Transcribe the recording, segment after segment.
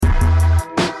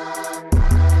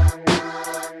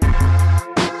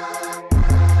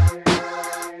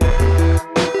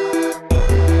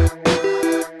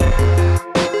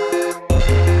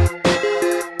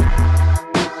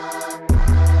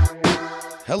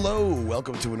Hello,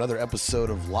 welcome to another episode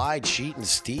of Lie, Cheat, and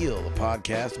Steal, a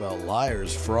podcast about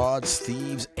liars, frauds,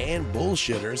 thieves, and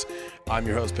bullshitters. I'm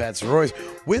your host, Pat Soroyce.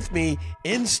 With me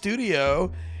in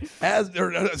studio, as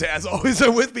always,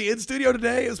 with me in studio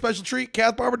today, a special treat,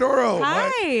 Kath Barbadoro. Hi.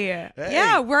 Hey.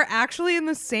 Yeah, we're actually in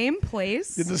the same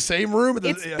place. In the same room.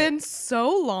 It's been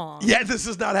so long. Yeah, this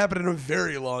has not happened in a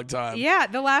very long time. Yeah,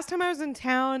 the last time I was in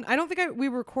town, I don't think we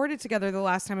recorded together the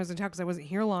last time I was in town because I wasn't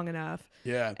here long enough.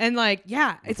 Yeah. And it's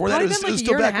Before probably that, been it was like a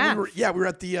still year and back a half. when we were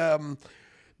at the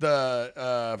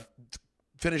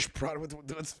finished product.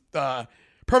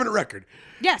 Permanent Record.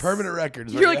 Yes. Permanent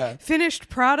Records. You're right? like, finished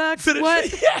product? Finished.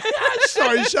 What? Yeah.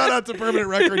 Sorry, shout out to Permanent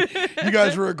Record. You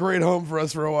guys were a great home for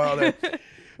us for a while there.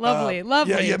 Lovely.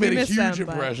 Yeah, you We made a miss huge them,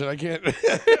 impression. I can't.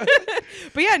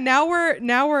 But yeah, now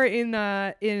we're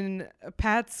in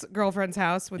Pat's girlfriend's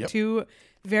house with two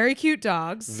very cute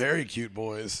dogs. Very cute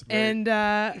boys. And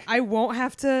I won't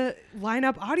have to line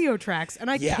up audio tracks.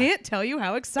 And I can't tell you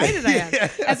how excited I am.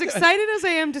 As excited as I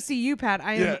am to see you, Pat,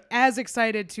 I am as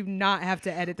excited to not have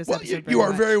to edit this episode. You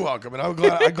are very welcome. And I'm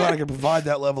glad I can provide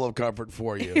that level of comfort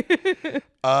for you.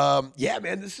 Yeah,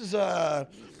 man, this is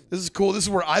cool. This is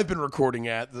where I've been recording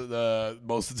at the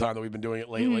most of the time that we've been doing it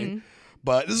lately. Mm-hmm.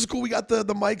 But this is cool. We got the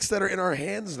mics that are in our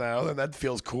hands now, and that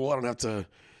feels cool. I don't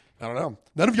know.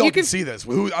 None of y'all can see this.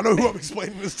 I don't know who I'm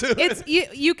explaining this to. It's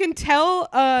you can tell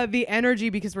the energy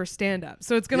because we're stand up.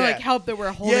 So it's gonna help that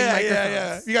we're holding microphones.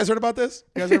 Yeah. You guys heard about this?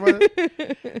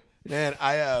 Man,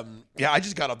 I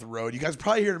just got off the road. You guys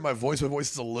probably heard my voice. My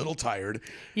voice is a little tired.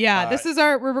 Yeah,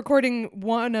 we're recording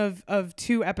one of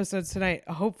two episodes tonight.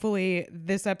 Hopefully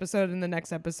this episode and the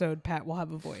next episode, Pat will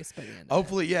have a voice by the end.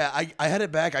 Hopefully, yeah. I had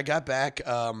it back. I got back.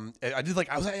 I did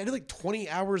like 20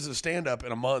 hours of stand up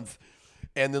in a month.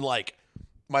 And then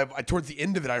towards the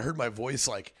end of it, I heard my voice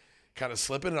kind of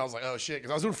slipping, and I was like, "Oh shit!" Because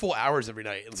I was doing full hours every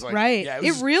night. And it's like, right? Yeah,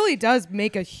 it really does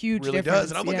make a huge difference.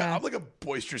 Does. And I'm like a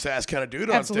boisterous ass kind of dude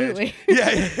on Absolutely. stage.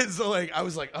 Yeah. So I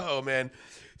was like, "Oh man."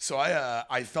 So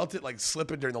I felt it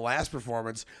slipping during the last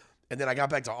performance, and then I got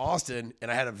back to Austin, and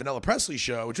I had a Vanilla Presley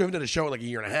show, which we haven't done a show in like a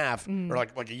year and a half, or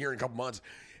like a year and a couple months.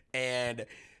 And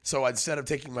so instead of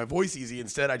taking my voice easy,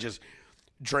 I just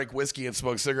drank whiskey and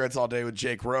smoked cigarettes all day with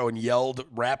Jake Rowe and yelled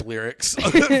rap lyrics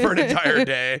for an entire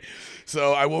day.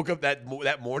 So I woke up that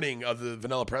morning of the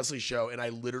Vanilla Presley show, and I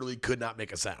literally could not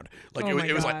make a sound.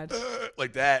 It was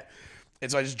like that. And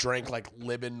so I just drank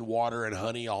lemon water and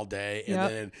honey all day. And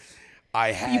then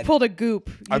you pulled a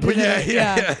goop.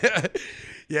 Yeah.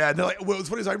 And what's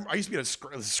funny is I used to be a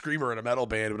screamer in a metal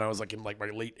band when I was in my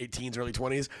late teens, early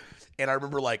 20s. And I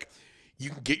remember you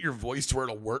can get your voice to where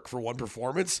it'll work for one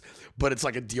performance, but it's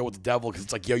like a deal with the devil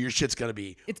because it's your shit's going to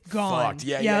be fucked.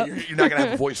 Yeah, you're not going to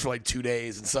have a voice for 2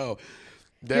 days. And so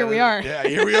here we are. Yeah,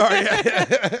 here we are.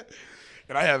 Yeah.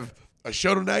 And I have a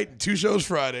show tonight and 2 shows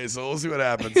Friday, so we'll see what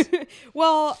happens.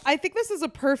 Well, I think this is a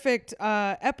perfect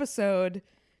episode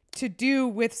to do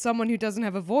with someone who doesn't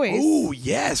have a voice. Oh,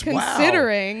 yes.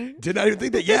 Considering. Wow. Did not even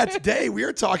think that. Yeah, today we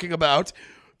are talking about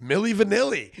Milli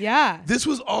Vanilli. Yeah. This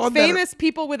was on famous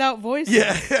people without voices.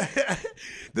 Yeah.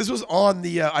 This was on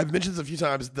the I've mentioned this a few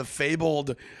times, the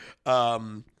fabled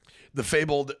notebook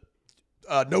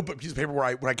piece of paper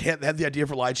where when I had the idea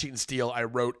for Lie, Cheat, and Steal, I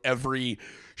wrote every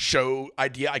show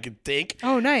idea I could think.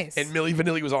 Oh, nice. And Milli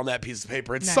Vanilli was on that piece of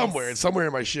paper. It's nice. somewhere. It's somewhere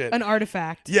in my shit. An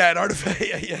artifact. Yeah, an artifact.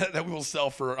 Yeah, that we will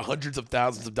sell for hundreds of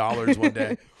thousands of dollars one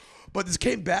day. But this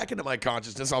came back into my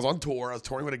consciousness. I was on tour. I was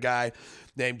touring with a guy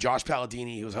named Josh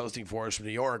Palladini, who was hosting for us from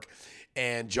New York.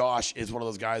 And Josh is one of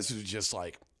those guys who's just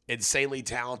insanely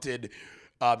talented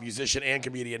musician and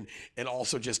comedian, and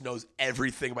also just knows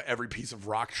everything about every piece of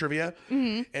rock trivia.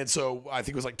 Mm-hmm. And so I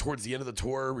think it was towards the end of the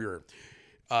tour, we were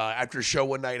after a show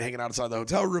one night hanging outside the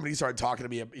hotel room, and he started talking to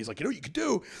me. He's like, you know what you could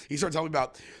do? He started telling me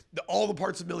about all the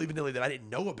parts of Milli Vanilli that I didn't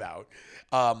know about.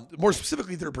 More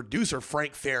specifically, their producer,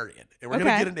 Frank Farian. And we're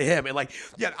going to get into him. And I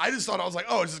just thought, I was like,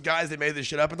 oh, it's just guys, they made this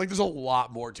shit up. And there's a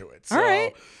lot more to it. So, all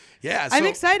right. Yeah, I'm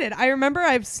excited. I remember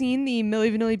I've seen the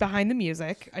Milli Vanilli Behind the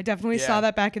Music. I definitely saw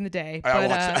that back in the day.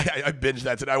 I binged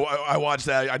that today. I watched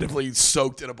that. I definitely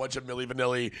soaked in a bunch of Milli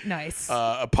Vanilli. Nice.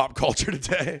 Pop culture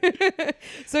today.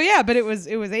 So yeah, but it was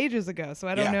ages ago. So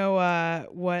I don't know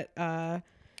what.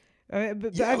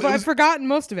 I've forgotten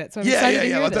most of it. So I'm excited to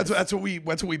hear this. That's what we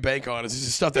bank on. It's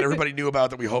just stuff that everybody knew about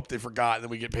that we hope they forgot, and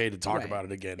then we get paid to talk about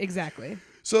it again. Exactly.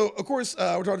 So, of course,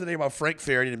 we're talking today about Frank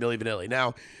Farian and Milli Vanilli.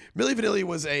 Now, Milli Vanilli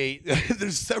was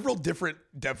there's several different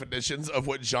definitions of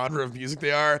what genre of music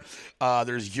they are.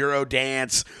 There's Euro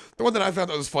dance. The one that I found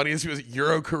that was funniest was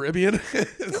Euro Caribbean.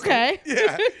 Okay.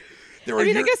 Yeah.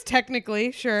 I guess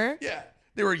technically, sure. Yeah.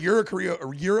 They were a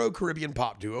Euro-Caribbean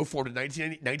pop duo formed in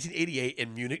 1988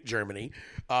 in Munich, Germany.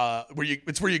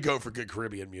 It's where you go for good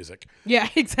Caribbean music. Yeah,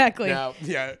 exactly. Now,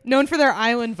 yeah. Known for their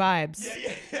island vibes.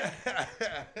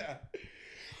 Yeah.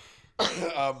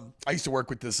 I used to work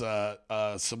with this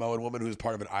Samoan woman who was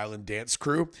part of an island dance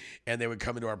crew, and they would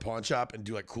come into our pawn shop and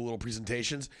do like cool little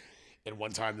presentations. And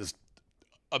one time, this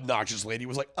obnoxious lady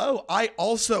was like, "Oh, I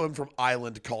also am from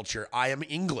island culture. I am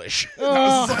English." And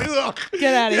I was like, "Ugh.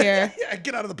 Get out of here. Yeah,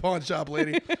 get out of the pawn shop,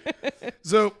 lady."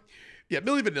 So, yeah,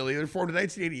 Milli Vanilli, they were formed in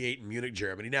 1988 in Munich,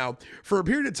 Germany. Now, for a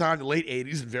period of time, the late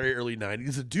 80s and very early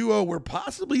 90s, the duo were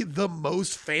possibly the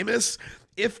most famous,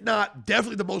 if not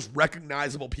definitely the most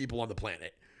recognizable people on the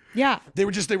planet. Yeah. They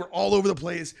were all over the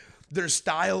place. Their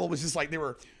style was just like, they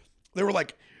were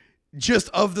like just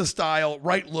of the style,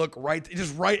 right look,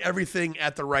 just right everything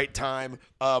at the right time.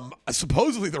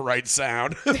 Supposedly the right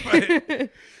sound.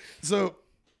 So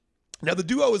now the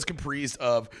duo is comprised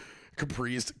of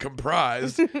Fabrice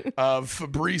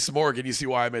Morgan. You see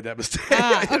why I made that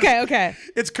mistake? Okay.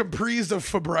 It's comprised of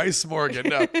Fabrice Morgan.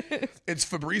 No, it's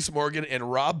Fabrice Morgan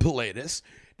and Rob Pilatus.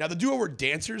 Now, the duo were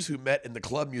dancers who met in the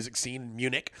club music scene in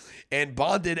Munich and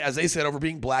bonded, as they said, over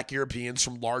being black Europeans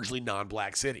from largely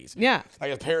non-black cities. Yeah. I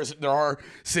guess Paris, there are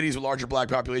cities with larger black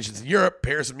populations in Europe.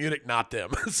 Paris and Munich, not them.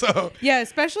 So yeah,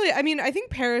 especially, I mean, I think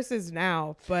Paris is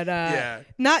now, but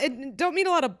don't meet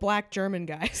a lot of black German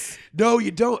guys. No,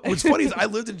 you don't. What's funny is I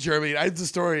lived in Germany. I have the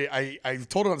story. I've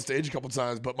told it on stage a couple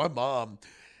times, but my mom,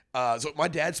 so my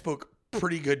dad spoke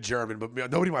pretty good German, but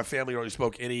nobody in my family really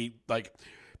spoke any like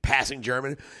passing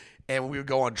German. And when we would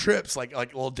go on trips, like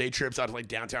little day trips out to like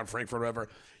downtown Frankfurt or whatever,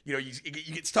 you know, you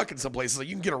get stuck in some places. Like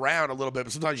you can get around a little bit,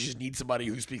 but sometimes you just need somebody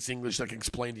who speaks English that can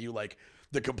explain to you like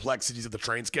the complexities of the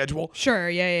train schedule. Sure,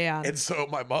 yeah. And so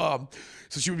my mom,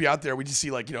 so she would be out there. We'd just see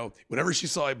like, you know, whenever she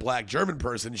saw a black German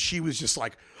person, she was just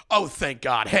like, "Oh, thank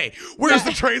God. Hey, where's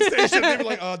the train station?" They'd be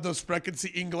like, "Oh, no sprechen Sie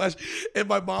English." And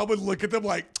my mom would look at them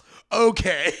like,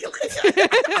 "Okay."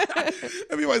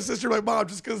 I mean, my sister, like, "Mom,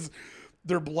 just because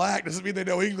they're black doesn't mean they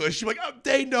know English." She'd be like, "Oh,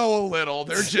 they know a little.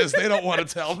 They don't want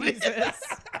to tell me."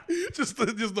 just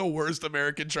the worst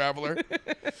American traveler.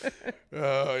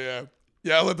 Oh, yeah.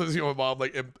 Yeah, I let them see my mom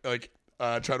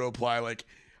try to apply like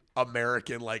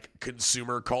American like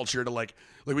consumer culture to like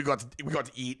we got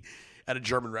to eat at a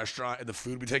German restaurant and the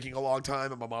food would be taking a long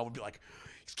time, and my mom would be like,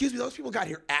 "Excuse me, those people got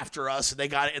here after us and they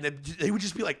got it," and then they would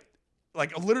just be like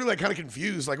literally like kind of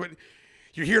confused, like, "What,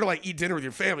 you're here to like eat dinner with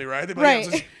your family, right?" They'd be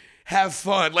like, right. Have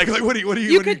fun. Like what do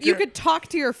you you could talk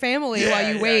to your family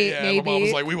while you wait, maybe. My mom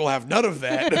was like, "We will have none of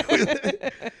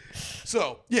that."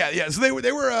 So so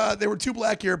they were two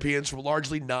black Europeans from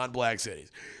largely non-black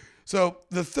cities. So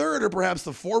the third, or perhaps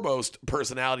the foremost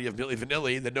personality of Milli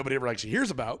Vanilli that nobody ever actually hears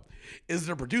about, is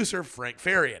their producer, Frank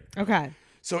Farian. Okay.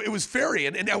 So it was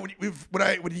Farian, and now when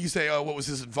you say, "Oh, what was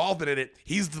his involvement in it?"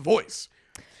 He's the voice.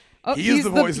 Oh, he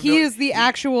is the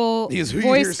actual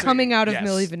voice coming out of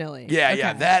Milli Vanilli. Yeah, okay.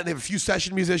 That they have a few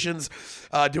session musicians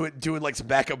doing like some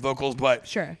backup vocals, but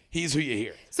sure, he's who you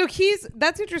hear. So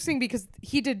that's interesting because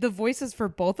he did the voices for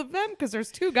both of them because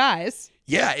there's two guys.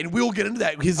 Yeah, and we'll get into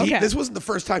that because this wasn't the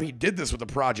first time he did this with the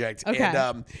project.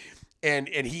 Okay. And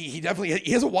he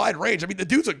definitely has a wide range. I mean, the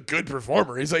dude's a good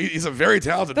performer. He's a very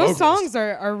talented vocalist. Those songs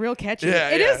are real catchy. Yeah,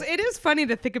 It is funny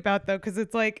to think about though because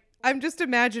it's like I'm just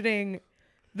imagining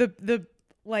the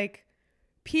like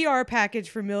PR package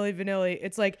for Milli Vanilli.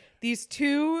 It's like these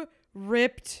two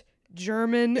ripped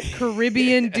German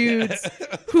Caribbean dudes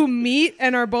who meet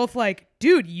and are both like,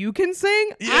 "Dude, you can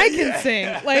sing, I can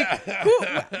sing." Like,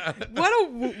 what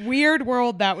a weird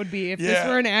world that would be if this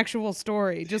were an actual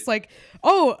story. Just like,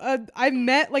 I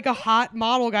met like a hot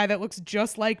model guy that looks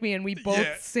just like me, and we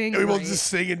both sing. And we both just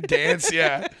sing and dance.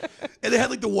 Yeah, and they had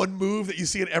like the one move that you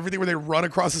see in everything where they run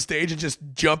across the stage and just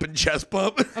jump and chest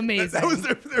bump. Amazing. That was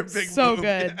their big move. So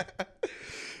good. Yeah.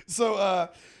 So.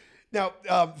 Now,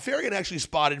 Farian actually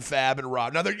spotted Fab and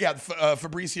Rob. Now,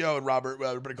 Fabrizio and Robert,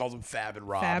 everybody calls them Fab and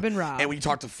Rob. Fab and Rob. And when you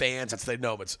talk to fans, that's what they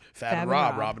know them. It's Fab and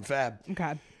Rob, Rob and Fab.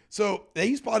 Okay. So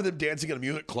he spotted them dancing in a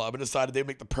Munich club and decided they'd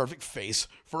make the perfect face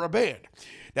for a band.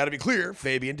 Now, to be clear,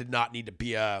 Fabian did not need to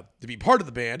be part of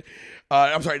the band.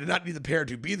 Did not need the pair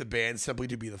to be the band, simply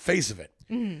to be the face of it.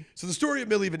 Mm-hmm. So the story of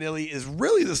Milli Vanilli is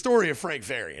really the story of Frank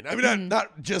Farian. I mean,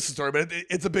 not just the story, but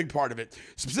it's a big part of it,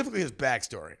 specifically his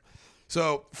backstory.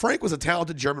 So Frank was a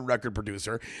talented German record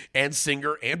producer and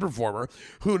singer and performer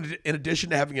who, in addition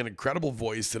to having an incredible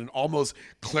voice and an almost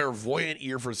clairvoyant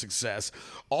ear for success,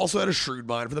 also had a shrewd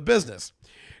mind for the business.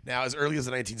 Now, as early as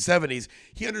the 1970s,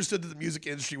 he understood that the music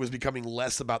industry was becoming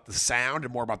less about the sound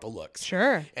and more about the looks.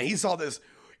 Sure. And he saw this,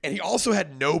 and he also had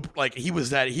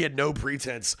he had no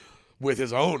pretense with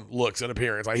his own looks and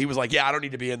appearance. Like he was like, yeah, I don't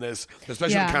need to be in this,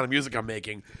 especially the kind of music I'm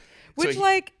making. Which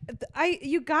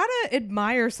you gotta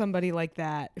admire somebody like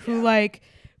that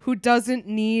who doesn't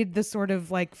need the sort of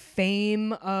like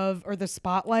fame or the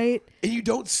spotlight. And you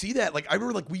don't see that. Like I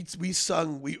remember, like we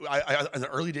sung. In the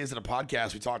early days of the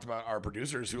podcast, we talked about our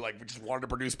producers who like we just wanted to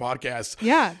produce podcasts.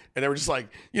 Yeah, and they were just like,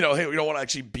 hey, we don't want to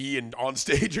actually be on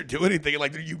stage or do anything. And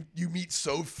like you meet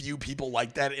so few people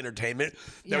like that in entertainment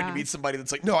that when you meet somebody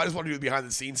that's like, no, I just want to do the behind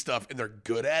the scenes stuff, and they're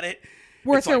good at it.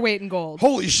 Worth their weight in gold.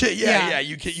 Holy shit! Yeah.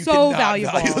 You so cannot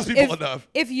valuable. value those people enough.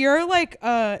 If you're like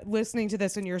listening to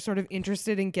this and you're sort of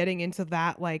interested in getting into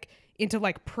that, like into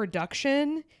like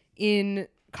production in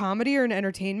comedy or in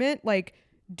entertainment, like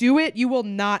do it. You will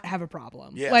not have a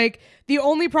problem. Yeah. Like the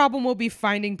only problem will be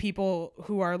finding people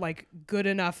who are like good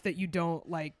enough that you don't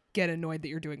like get annoyed that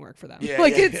you're doing work for them.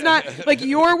 It's not like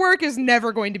your work is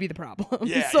never going to be the problem.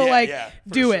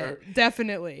 Do it.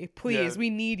 Definitely. Please. We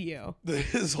need you.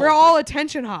 We're all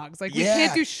attention hogs. Like we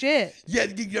can't do shit. Yeah.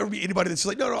 You ever meet anybody that's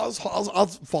like, no, I'll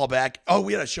fall back. Oh,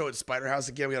 we had a show at Spider House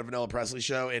again. We had a Vanilla Presley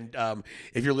show. And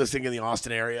if you're listening in the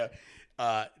Austin area,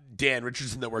 Dan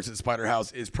Richardson that works at Spider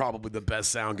House is probably the best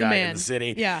sound guy in the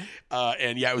city. Yeah.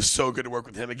 It was so good to work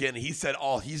with him again. He said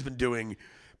all he's been doing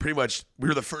pretty much, we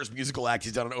were the first musical act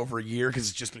he's done in over a year because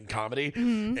it's just been comedy.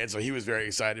 Mm-hmm. And so he was very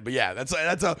excited. But yeah, that's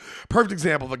a perfect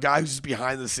example of a guy who's just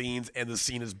behind the scenes and the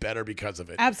scene is better because of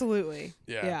it. Absolutely.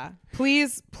 Yeah.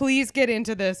 Please get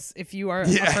into this if you are a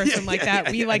person like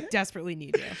that. We like desperately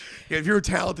need you. Yeah, if you're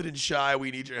talented and shy, we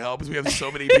need your help because we have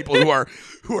so many people who are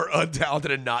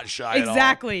untalented and not shy at all.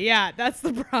 Exactly. Yeah, that's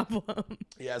the problem.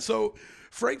 Yeah, so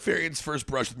Frank Farian's first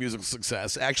brush with musical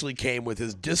success actually came with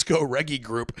his disco reggae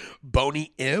group,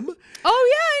 Boney M.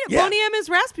 Oh, yeah. Boney M is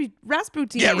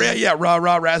Rasputin. Yeah, Rah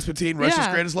Rah Rasputin, Russia's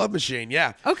Greatest Love Machine,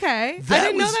 yeah. Okay. I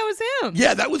didn't know that was him.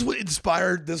 Yeah, that was what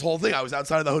inspired this whole thing. I was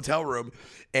outside of the hotel room,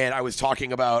 and I was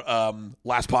talking about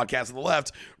last podcast on the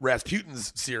left,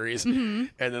 Rasputin's series, and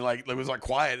then like it was like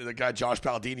quiet, and the guy Josh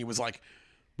Palladini was like,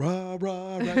 Rah,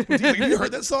 rah, Rasputin. Like, have you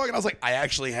heard that song? And I was like, I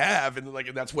actually have. And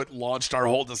and that's what launched our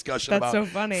whole discussion about so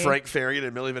funny. Frank Farian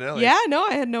and Milli Vanilli. Yeah, no,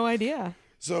 I had no idea.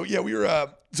 So yeah, we were.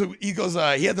 So he goes.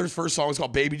 He had their first song was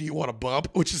called "Baby Do You Want to Bump,"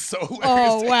 which is so hilarious.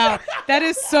 Oh wow, that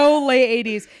is so late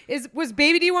 '80s. Was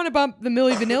 "Baby Do You Want to Bump" the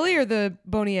Milli Vanilli or the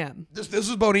Boney M? This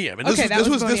was Boney M, and this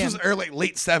was early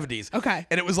late '70s. Okay,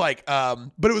 and it was like, but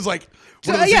it was like,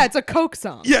 it's a Coke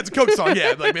song. Yeah, it's a Coke song.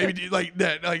 Yeah, like maybe do you like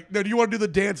that? Like, no, do you want to do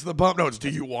the dance of the bump? No, it's do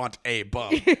you want a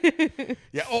bump?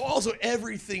 Yeah. Oh, also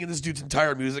everything in this dude's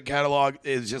entire music catalog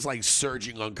is just like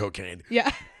surging on cocaine.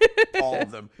 Yeah, all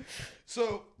of them.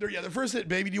 So, the first hit,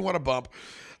 Baby Do You Want to Bump?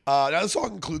 Now, the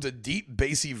song includes a deep,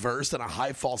 bassy verse and a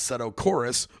high falsetto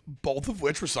chorus, both of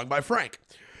which were sung by Frank.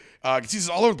 He's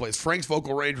all over the place. Frank's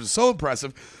vocal range was so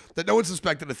impressive that no one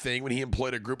suspected a thing when he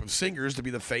employed a group of singers to be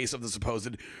the face of the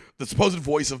supposed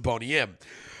voice of Boney M.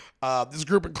 This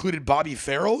group included Bobby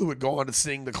Farrell, who would go on to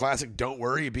sing the classic Don't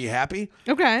Worry, Be Happy.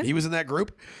 Okay. He was in that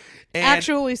group. And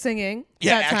actually singing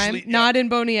time, not in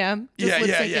Boney M.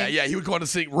 Yeah. He would go on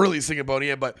to really sing in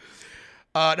Boney M, but...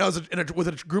 with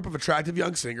a group of attractive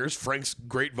young singers, Frank's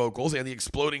great vocals, and the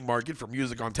exploding market for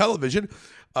music on television,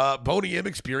 Boney M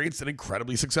experienced an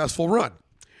incredibly successful run.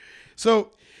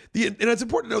 So, and it's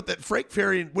important to note that Frank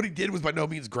Farian, what he did was by no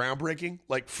means groundbreaking.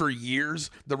 Like, for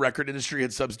years, the record industry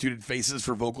had substituted faces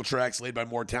for vocal tracks laid by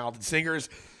more talented singers.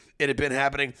 It had been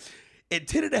happening. It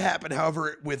tended to happen,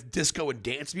 however, with disco and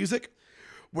dance music,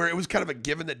 where it was kind of a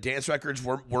given that dance records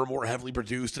were more heavily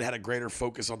produced and had a greater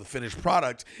focus on the finished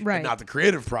product and not the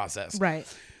creative process. Right.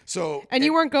 So, and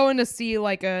you weren't going to see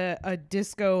like a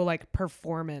disco like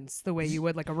performance the way you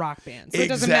would like a rock band. So it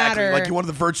doesn't matter. Like you wanted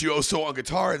the virtuoso on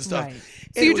guitar and stuff. Right.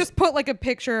 So you just put like a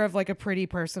picture of like a pretty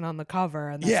person on the cover,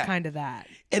 and that's kind of that.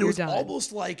 And it was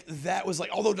almost like that was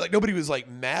like, although like nobody was like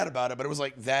mad about it, but it was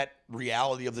like that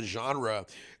reality of the genre,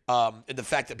 and the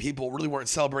fact that people really weren't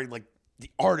celebrating like the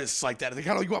artists like that. They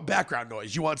kind of like, you want background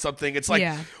noise. You want something. It's like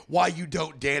why you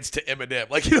don't dance to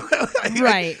Eminem. Like,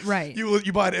 Right.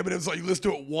 You buy an Eminem song, you listen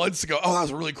to it once and go, oh, that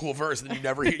was a really cool verse, and then you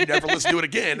never listen to it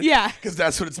again. Yeah. Because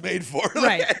that's what it's made for.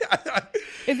 Right.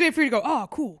 It's made for you to go, oh,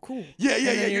 cool. Yeah.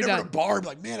 You're never in a bar and be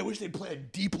like, man, I wish they'd play a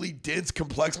deeply dense,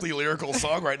 complexly lyrical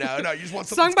song right now. No, you just want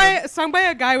something sung by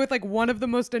a guy with like one of the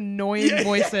most annoying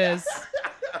voices.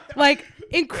 Like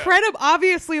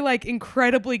incredibly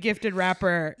gifted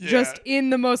rapper, just in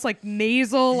the most like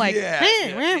nasal, like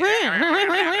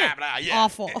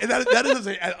awful. And that is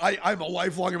I'm a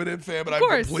lifelong Eminem fan, but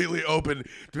I'm completely open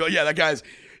to be like, that guy's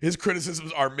his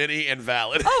criticisms are many and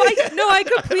valid. I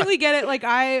completely get it. Like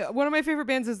one of my favorite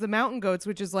bands is the Mountain Goats,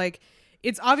 which is like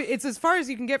it's obvious. It's as far as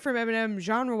you can get from Eminem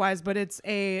genre wise, but it's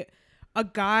a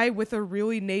guy with a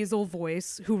really nasal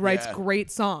voice who writes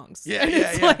great songs. Yeah, and yeah,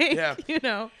 it's yeah, like, yeah. you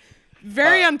know,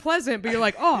 very unpleasant, but you're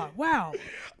like, oh wow.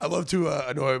 I love to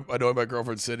annoy my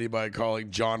girlfriend Cindy by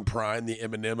calling John Prine the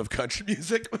Eminem of country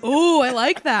music. Oh, I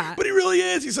like that. But he really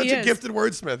is. He's such a gifted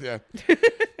wordsmith. Yeah.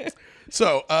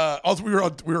 So also we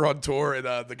were on tour, and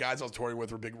the guys I was touring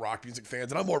with were big rock music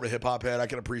fans, and I'm more of a hip hop head. I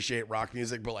can appreciate rock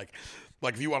music, but like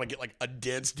if you want to get like a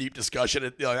dense, deep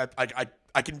discussion,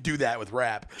 I can do that with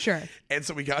rap. Sure. And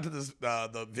so we got to this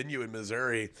the venue in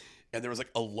Missouri, and there was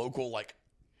like a local like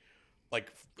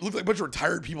it looked like a bunch of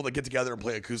retired people that get together and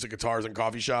play acoustic guitars in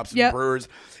coffee shops and brewers,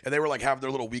 and they were like having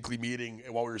their little weekly meeting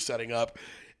while we were setting up,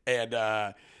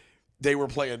 and they were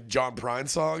playing John Prine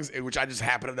songs, in which I just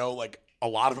happen to know like a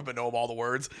lot of them and know all the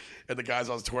words, and the guys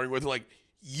I was touring with were like,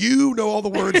 you know all the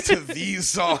words to these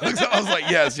songs? I was like,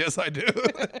 yes, I do.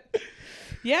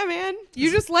 Yeah, man. You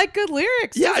just like good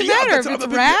lyrics. Yeah, Doesn't matter if it's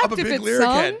rapped, I'm a big if it's lyric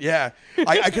sung. head. Yeah,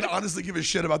 I can honestly give a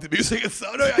shit about the music. It's, no,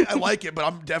 I like it, but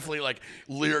I'm definitely like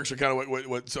lyrics are kind of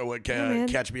what can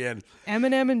catch me in.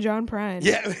 Eminem and John Prine.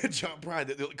 Yeah, John Prine,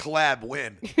 the collab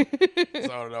win. So I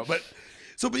don't know, but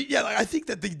yeah, like, I think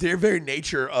that the very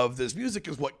nature of this music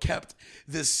is what kept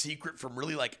this secret from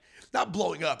really like not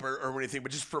blowing up or anything,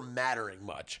 but just from mattering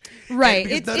much. Right.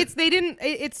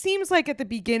 It seems like at the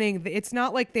beginning, it's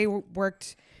not like they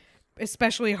worked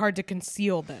especially hard to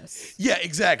conceal this. Yeah,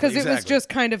 exactly. Because it was just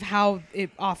kind of how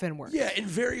it often works. Yeah, and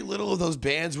very little of those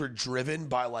bands were driven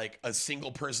by like a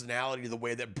single personality the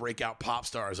way that breakout pop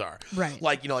stars are. Right.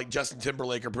 Like, like Justin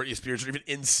Timberlake or Britney Spears or even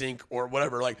NSYNC or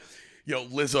whatever, like,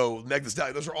 Lizzo, Meg Thee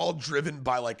Stallion, those are all driven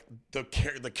by like the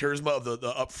charisma of the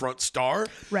upfront star.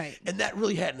 Right. And that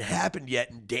really hadn't happened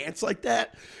yet in dance like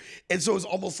that. And so it was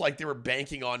almost like they were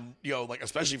banking on, like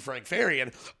especially Frank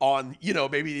Farian on,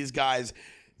 maybe these guys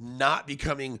not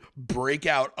becoming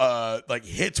breakout like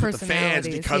hits with the fans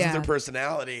because of their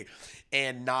personality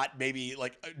and not maybe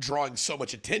like drawing so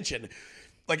much attention.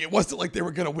 Like it wasn't like they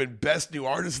were going to win Best New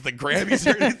Artist at the Grammys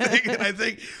or anything. And I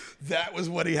think that was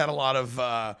what he had a lot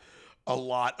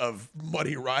of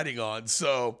money riding on.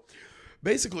 So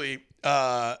basically,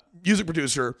 music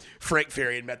producer Frank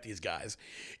Farian met these guys,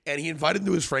 and he invited them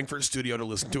to his Frankfurt studio to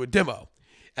listen to a demo.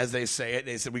 As they say it,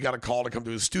 they said, we got a call to come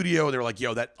to his studio. And they were like,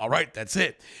 all right, that's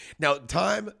it. Now, at the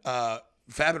time,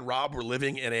 Fab and Rob were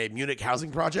living in a Munich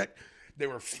housing project. They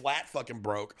were flat fucking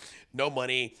broke, no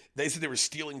money. They said they were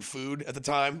stealing food at the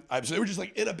time. So they were just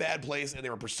like in a bad place, and they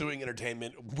were pursuing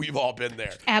entertainment. We've all been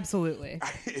there. Absolutely.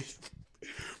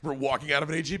 We're walking out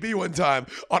of an HEB one time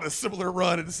on a similar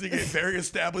run and seeing a very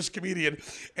established comedian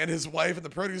and his wife in the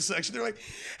produce section. They're like,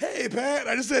 hey, Pat. And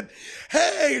I just said,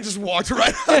 hey, and just walked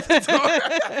right out the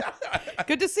door.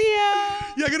 Good to see you.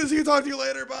 Yeah, good to see you. Talk to you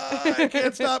later. Bye. I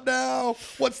can't stop now.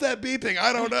 What's that beeping?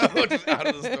 I don't know. Just out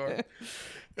of the store.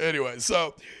 Anyway,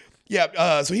 so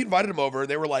yeah, so he invited him over.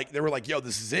 They were like, yo,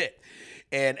 this is it.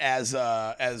 And as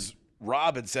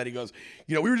Rob had said, he goes,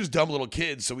 we were just dumb little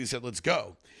kids, so we said, let's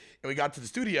go. And we got to the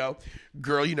studio.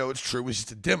 Girl, it's true, it was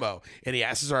just a demo. And he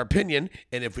asked us our opinion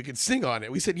and if we could sing on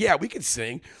it. We said, yeah, we could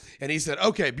sing. And he said,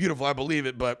 okay, beautiful, I believe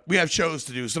it, but we have shows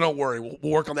to do, so don't worry. We'll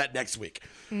work on that next week.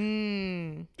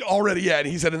 Already, yeah. And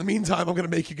he said, in the meantime, I'm going to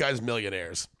make you guys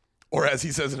millionaires. Or as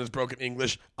he says in his broken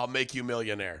English, I'll make you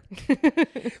millionaire.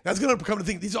 That's going to become the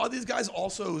thing. These guys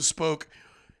also spoke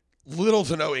little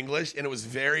to no English, and it was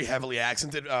very heavily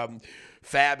accented.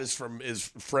 Fab is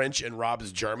French and Rob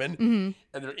is German,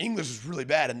 and their English was really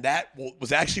bad. And that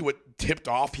was actually what tipped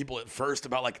off people at first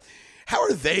about like, how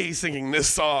are they singing this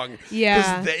song? Yeah,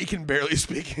 because they can barely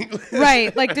speak English.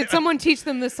 Right? Like, did someone teach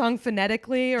them this song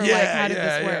phonetically, or like how did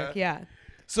this work? Yeah.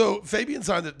 So Fabian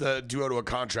signed the duo to a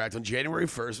contract on January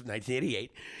 1st of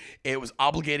 1988. It was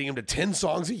obligating him to 10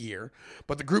 songs a year,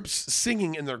 but the group's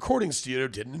singing in the recording studio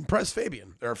didn't impress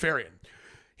Farian.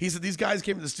 He said these guys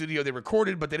came to the studio, they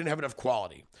recorded, but they didn't have enough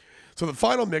quality. So the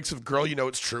final mix of Girl, You Know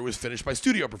It's True was finished by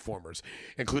studio performers,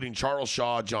 including Charles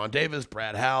Shaw, John Davis,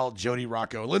 Brad Howell, Jody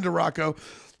Rocco, and Linda Rocco.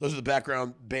 Those are the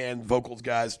background band vocals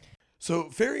guys. So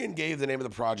Farian gave the name of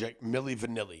the project Milli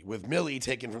Vanilli, with Millie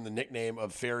taken from the nickname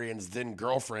of Farian's then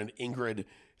girlfriend, Ingrid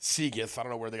Seegith. I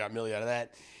don't know where they got Millie out of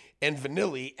that. And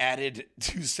Vanilli added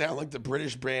to sound like the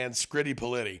British band Scritti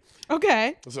Politti.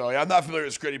 Okay. So yeah, I'm not familiar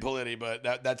with Scritti Politti, but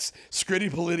that's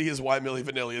Scritti Politti is why Milli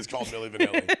Vanilli is called Milli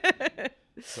Vanilli.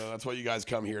 So that's why you guys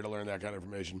come here to learn that kind of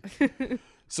information.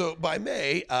 So by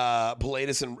May,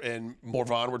 Pilatus and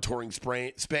Morvan were touring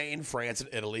Spain, France, and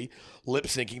Italy,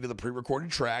 lip-syncing to the pre-recorded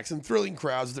tracks and thrilling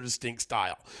crowds with their distinct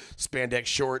style. Spandex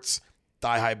shorts,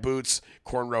 thigh-high boots,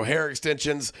 cornrow hair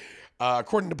extensions.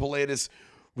 According to Pilatus,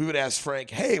 we would ask Frank,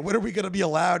 hey, when are we going to be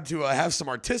allowed to have some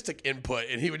artistic input?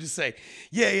 And he would just say,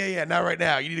 yeah, not right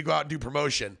now. You need to go out and do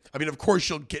promotion. I mean, of course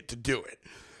you'll get to do it.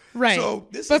 Right. So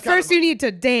this but is kind first of, you need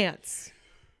to dance.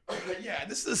 Yeah,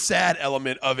 this is the sad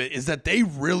element of it is that they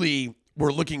really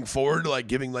were looking forward to like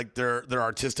giving like their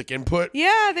artistic input.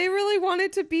 Yeah, they really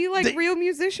wanted to be like real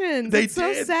musicians. It's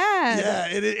so sad. Yeah,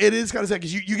 it is kind of sad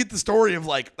because you get the story of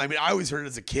like, I mean, I always heard it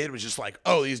as a kid, was just like,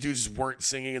 oh, these dudes just weren't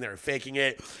singing and they were faking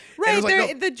it. Right.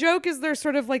 Like, The joke is they're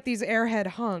sort of like these airhead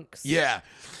hunks. Yeah.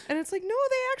 And it's like, no,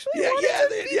 they actually wanted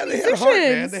to be they musicians. had heart,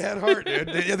 man. They had heart,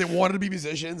 dude. They wanted to be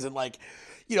musicians and like,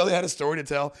 you know, they had a story to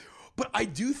tell. But I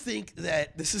do think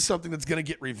that this is something that's going to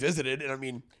get revisited. And I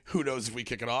mean, who knows if we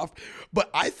kick it off. But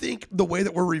I think the way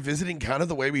that we're revisiting kind of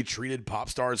the way we treated pop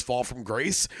stars Falls from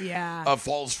Grace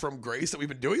that we've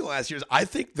been doing the last years, I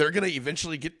think they're going to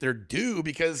eventually get their due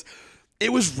because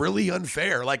it was really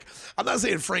unfair. Like, I'm not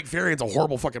saying Frank Farian's a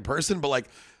horrible fucking person, but like,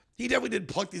 he definitely did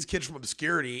pluck these kids from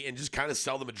obscurity and just kind of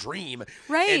sell them a dream.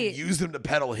 Right. And use them to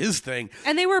peddle his thing.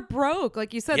 And they were broke.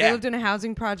 Like you said, Yeah. they lived in a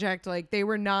housing project. Like they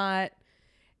were not...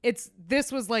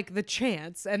 This was like the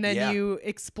chance, and then you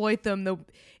exploit them.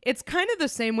 It's kind of the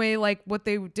same way like what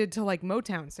they did to like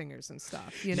Motown singers and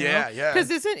stuff, you know? Yeah.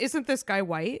 Because isn't this guy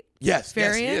white? Yes, Farian?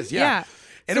 yes, he is. Yeah.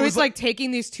 And so it's like taking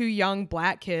these two young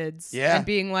black kids and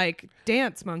being like,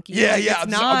 dance monkey. Yeah, like, yeah. I'm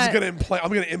just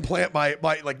gonna implant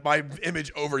my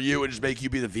image over you and just make you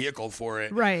be the vehicle for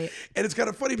it. Right. And it's kind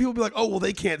of funny. People be like, oh, well,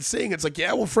 they can't sing. It's like,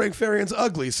 yeah, well, Frank Farian's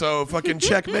ugly, so fucking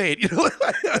checkmate. You know.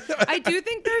 I do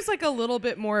think there's like a little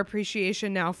bit more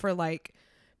appreciation now for like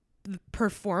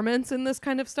performance in this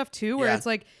kind of stuff too, where it's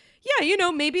like, yeah, you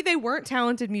know, maybe they weren't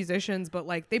talented musicians, but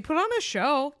like they put on a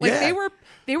show. Like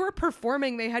they were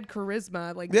performing, they had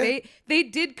charisma. Like they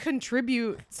did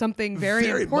contribute something very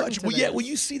important to Well, this. well,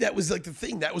 you see, that was like the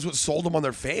thing. That was what sold them on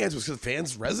their fans, was because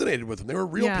fans resonated with them. They were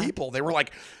real people. They were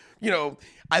like, you know,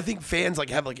 I think fans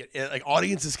like have like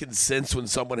audiences can sense when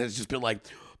someone has just been like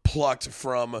plucked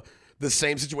from the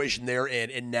same situation they're in,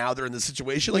 and now they're in the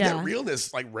situation. Like that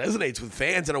realness like resonates with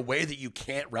fans in a way that you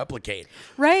can't replicate.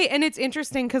 Right. And it's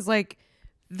interesting because like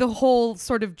the whole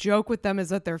sort of joke with them is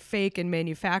that they're fake and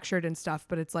manufactured and stuff,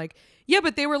 but it's like, yeah,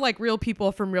 but they were like real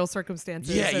people from real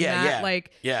circumstances.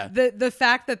 Like the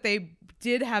fact that they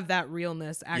did have that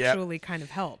realness actually kind of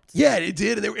helped. Yeah, it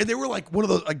did. And they were like one of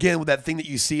those, again, with that thing that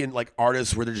you see in like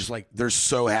artists where they're just like, they're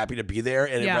so happy to be there.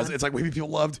 And it's like maybe people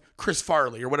loved Chris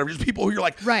Farley or whatever, just people who you're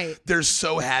like, they're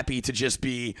so happy to just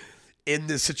be in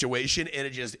this situation. And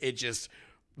it just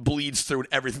bleeds through in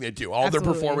everything they do. All their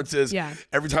performances,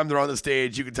 every time they're on the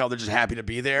stage, you can tell they're just happy to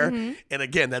be there. Mm-hmm. And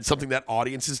again, that's something that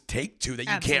audiences take to, that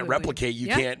you can't replicate. You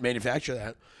can't manufacture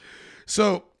that.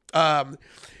 So,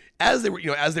 as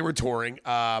they were touring,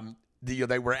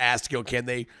 they were asked, can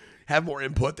they have more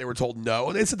input? They were told no,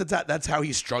 and they said that's how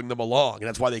he strung them along, and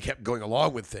that's why they kept going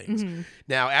along with things. Mm-hmm.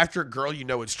 Now, after "Girl, You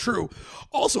Know It's True,"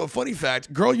 also a funny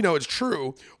fact, "Girl, You Know It's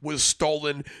True" was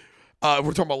stolen.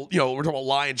 We're talking about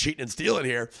lying, cheating, and stealing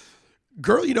here.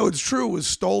 "Girl, You Know It's True" was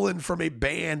stolen from a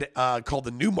band called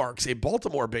the Newmarks, a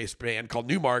Baltimore-based band called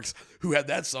Newmarks, who had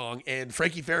that song, and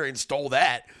Frankie Farian stole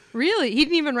that. Really? He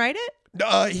didn't even write it?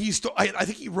 He stole. I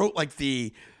think he wrote like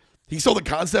he stole the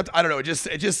concept. I don't know. It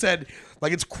just said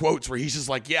like, it's quotes where he's just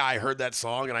like, yeah, I heard that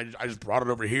song and I just brought it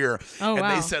over here. Oh, and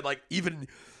wow. They said like, even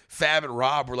Fab and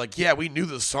Rob were like, yeah, we knew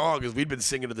the song because we'd been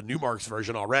singing to the Newmarks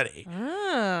version already.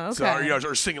 Oh, okay. So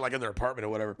or singing like in their apartment or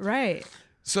whatever. Right.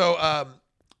 So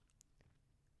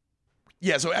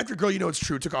so after "Girl, You Know It's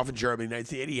True" took off in Germany in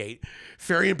 1988,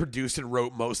 Farian produced and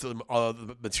wrote most of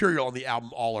the material on the album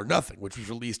All or Nothing, which was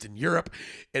released in Europe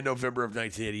in November of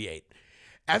 1988.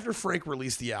 After Frank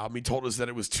released the album, he told us that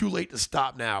it was too late to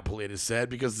stop now, Paulides said,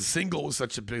 because the single was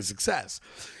such a big success.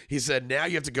 He said, now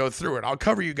you have to go through it. I'll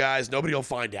cover you guys. Nobody will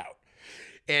find out.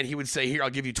 And he would say, here, I'll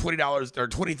give you $20 or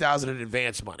 $20,000 in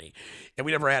advance money. And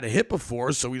we never had a hit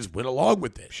before, so we just went along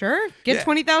with it. Sure. Get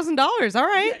 $20,000. All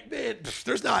right. Yeah, man,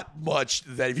 there's not much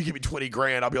that if you give me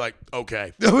 $20,000, I'll be like,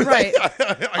 okay. Right.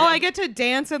 I get to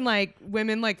dance and like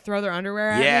women like throw their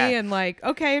underwear at me and like,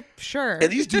 okay, sure.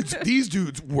 And these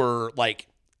dudes were like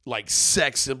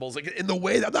sex symbols. Like in the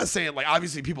way, I'm not saying like,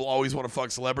 obviously people always want to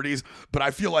fuck celebrities, but I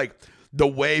feel like the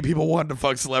way people wanted to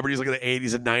fuck celebrities like in the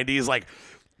 80s and 90s, like,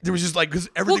 there was just like, because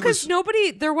everything was...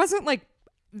 there wasn't like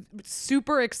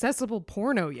super accessible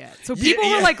porno yet. So people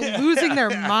were like losing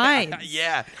their minds.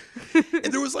 Yeah.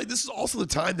 And there was like, this is also the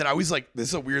time that I was like, this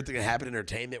is a weird thing that happened in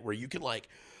entertainment where you can like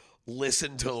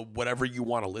listen to whatever you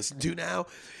want to listen to now.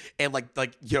 And like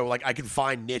I can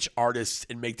find niche artists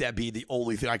and make that be the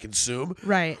only thing I consume.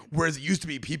 Right. Whereas it used to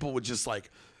be people would just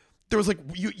like, there was like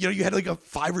you had like a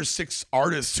 5 or 6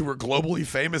 artists who were globally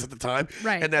famous at the time,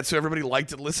 Right. And that's who everybody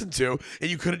liked and listened to,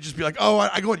 and you couldn't just be like, oh,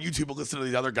 I go on YouTube and listen to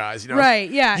these other guys, Right,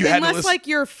 yeah. You had to Unless listen- like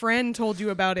your friend told you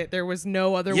about it, there was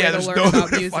no other way to there's learn no about way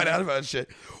to music. find out about shit.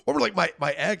 Or like my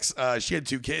ex, she had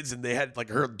 2 kids, and they had like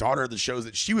her daughter the shows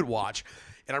that she would watch,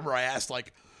 and I remember I asked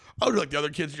like, oh, do like the other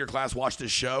kids in your class watch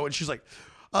this show? And she's like,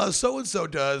 so and so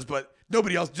does, but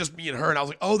nobody else, just me and her. And I was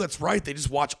like, oh, that's right. They just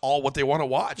watch all what they want to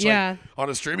watch, Yeah. like, on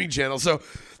a streaming channel. So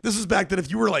this is back then. If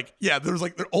you were like, there was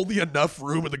like only enough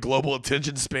room in the global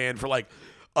attention span for like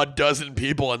a dozen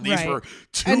people, and these Right. were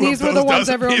 2 And of these were those the ones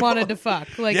dozen everyone people. wanted to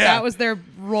fuck. Like Yeah. that was their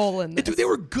role in this. Dude, they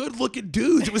were good looking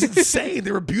dudes. It was insane.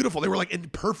 They were beautiful. They were like in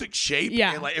perfect shape.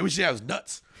 Yeah. And like it was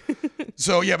nuts.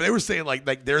 So yeah, but they were saying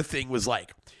like their thing was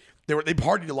like they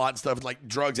partied a lot and stuff, and like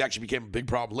drugs actually became a big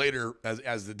problem later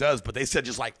as it does. But they said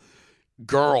just like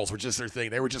girls were just their thing.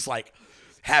 They were just like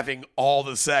having all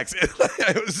the sex.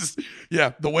 It was just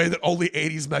the way that only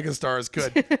 80s megastars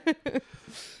could.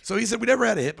 So he said, we never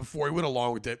had a hit before. He went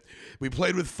along with it. We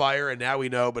played with fire, and now we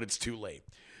know, but it's too late.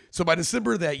 So by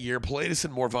December of that year, Pilatus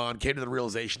and Morvan came to the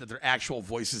realization that their actual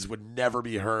voices would never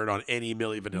be heard on any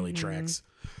Milli Vanilli tracks.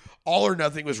 All or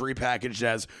Nothing was repackaged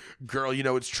as Girl, You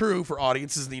Know It's True for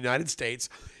audiences in the United States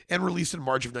and released in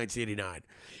March of 1989.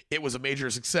 It was a major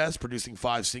success, producing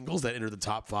 5 singles that entered the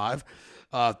top 5,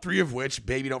 3 of which,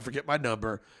 Baby Don't Forget My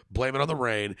Number, Blame It on the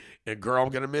Rain, and Girl, I'm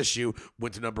Gonna Miss You,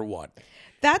 went to number 1.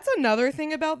 That's another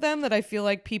thing about them that I feel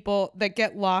like people that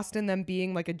get lost in them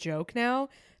being like a joke now.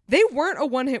 They weren't a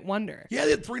one-hit wonder. Yeah,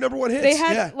 they had 3 number 1 hits. They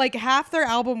had like half their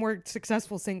album were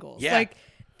successful singles. Yeah. Like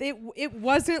it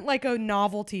wasn't like a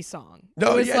novelty song.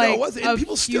 No, it was no, like it wasn't. And a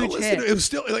people still huge listen hit. to it. It was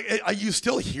still like you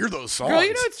still hear those songs. Girl,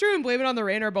 You Know It's True and Blame It on the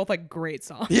Rain are both like great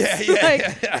songs. Yeah,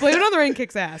 like, Blame It on the Rain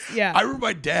kicks ass. Yeah. I remember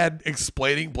my dad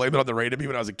explaining Blame It on the Rain to me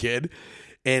when I was a kid,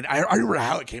 and I remember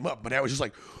how it came up. My dad was just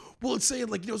like, well, it's saying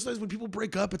like, sometimes when people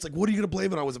break up, it's like, what are you gonna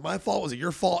blame it on? Was it my fault? Was it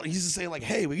your fault? And he's just saying like,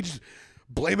 hey, we can just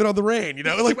blame it on the rain,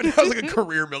 Like my dad was like a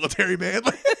career military man.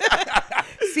 Like,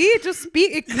 See, it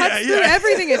cuts through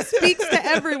everything. It speaks to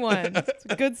everyone. It's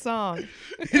a good song.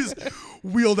 he just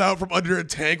wheeled out from under a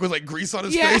tank with like grease on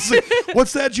his Yeah. face. Like,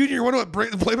 what's that, Junior? You want to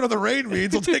blame it on the rain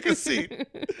means? I'll take a seat.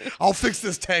 I'll fix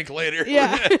this tank later.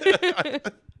 Yeah.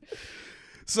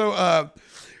 So,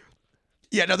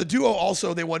 now the duo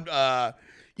also, they won,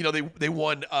 they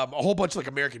won a whole bunch of like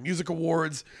American Music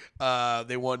Awards.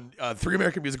 They won 3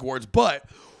 American Music Awards, but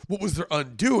what was their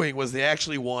undoing was they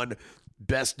actually won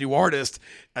Best New Artist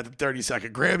at the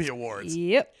 32nd Grammy Awards.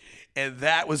 Yep. And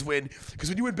that was because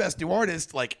when you win Best New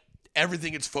Artist, like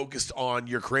everything is focused on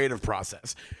your creative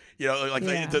process. Like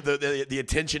Yeah. the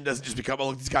attention doesn't just become, oh,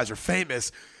 look, these guys are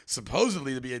famous.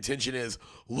 Supposedly the attention is,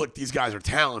 look, these guys are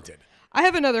talented. I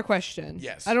have another question.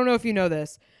 Yes. I don't know if you know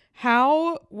this.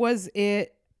 How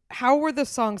were the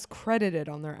songs credited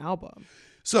on their album?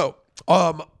 So,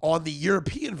 on the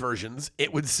European versions,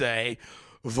 it would say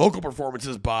vocal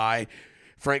performances by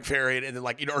Frank Farian, and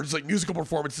then or just like musical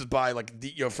performances by like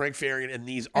Frank Farian and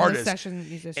these artists, session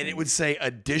musicians. and it would say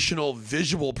additional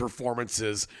visual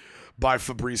performances by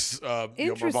Fabrice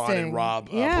Morvan and Rob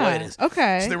Pilatus.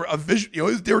 Okay. So they were a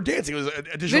visual, they were dancing. It was an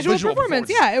additional Visual performance.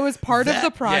 Yeah, it was part of the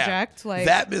project. Yeah. Like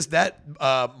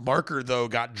that marker though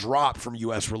got dropped from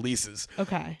U.S. releases.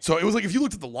 Okay. So it was like if you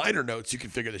looked at the liner notes, you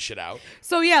could figure this shit out.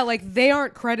 So yeah, like they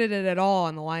aren't credited at all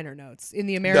on the liner notes in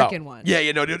the American one. Yeah,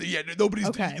 nobody's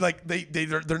Okay. like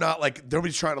they're not like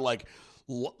nobody's trying to like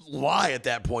lie at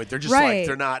that point. They're just Right. like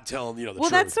they're not telling the Well,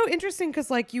 truth. that's so interesting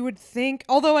because like you would think,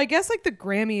 although I guess like the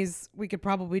Grammys, we could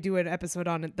probably do an episode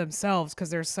on it themselves because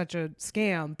they're such a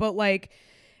scam. But like,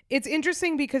 it's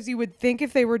interesting because you would think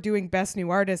if they were doing Best New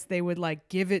Artist, they would like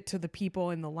give it to the people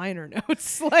in the liner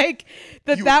notes, like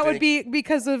that would be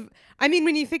because of. I mean,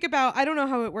 when you think about, I don't know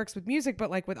how it works with music,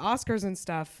 but like with Oscars and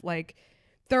stuff, like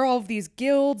there are all of these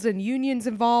guilds and unions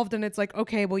involved, and it's like,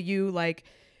 okay, well,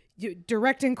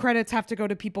 directing credits have to go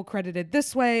to people credited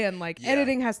this way, and like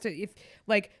editing has to, if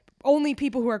like only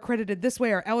people who are credited this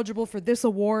way are eligible for this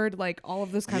award, like all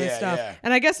of this kind of stuff. Yeah.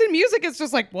 And I guess in music it's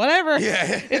just like whatever.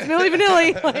 Yeah. It's Milli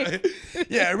Vanilli. Like,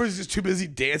 yeah, everybody's just too busy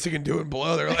dancing and doing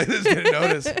blow. They're like, this didn't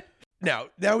notice.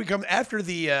 Now we come after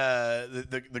the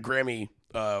Grammy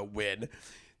win.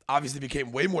 Obviously,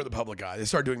 became way more the public eye. They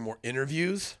started doing more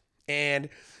interviews, and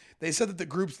they said that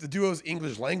the duo's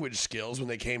English language skills, when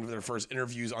they came to their first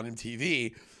interviews on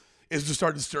MTV, is just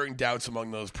started stirring doubts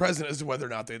among those present as to whether or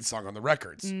not they had sung on the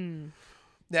records.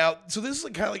 Now, so this is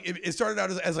like kind of like it started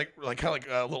out as like kind of like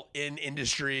a little in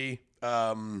industry,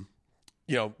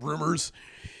 rumors.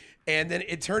 And then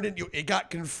it turned into, it got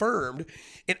confirmed.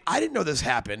 And I didn't know this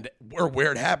happened or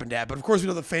where it happened at. But of course, we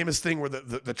know the famous thing where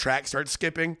the track starts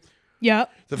skipping.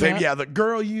 Yep. Yeah, the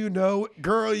girl you know.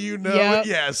 Yep.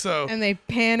 Yeah, so. And they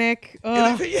panic.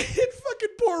 And fucking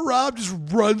poor Rob just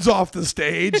runs off the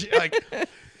stage.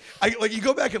 Like you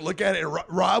go back and look at it, and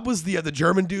Rob was the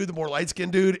German dude, the more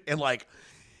light-skinned dude. And like,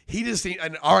 he just,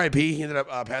 and R.I.P., he ended up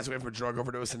passing away from a drug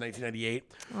overdose in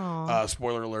 1998.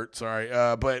 Spoiler alert, sorry.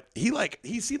 But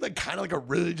he seemed like kind of like a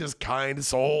really just kind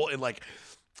soul, and like,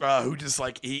 who just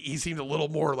like he seemed a little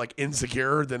more like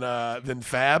insecure than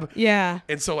Fab. Yeah.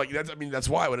 And so like that's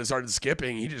why when it started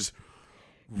skipping, he just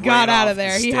got ran out off of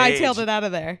there. the He stage. hightailed it out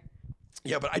of there.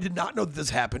 Yeah, but I did not know that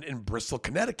this happened in Bristol,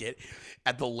 Connecticut,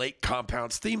 at the Lake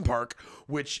Compounce theme park,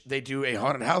 which they do a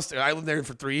haunted house there. I lived there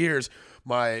for 3 years.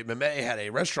 My mame had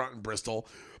a restaurant in Bristol,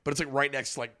 but it's like right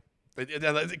next to like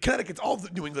Connecticut's, all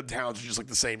the New England towns are just like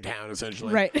the same town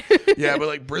essentially. Right. Yeah, but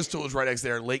like Bristol is right next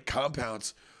there. Lake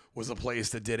Compounce was a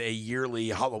place that did a yearly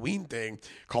Halloween thing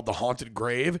called the Haunted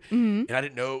Grave. Mm-hmm. And I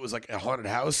didn't know it was like a haunted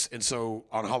house. And so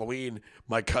on Halloween,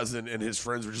 my cousin and his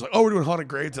friends were just like, oh, we're doing Haunted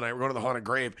Grave tonight. We're going to the Haunted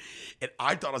Grave. And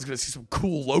I thought I was going to see some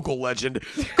cool local legend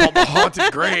called the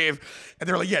Haunted Grave. And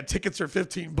they were like, yeah, tickets are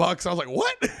 $15. I was like,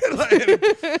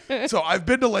 what? So I've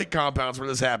been to Lake Compounce where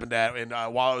this happened at. And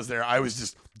while I was there, I was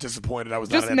just disappointed I was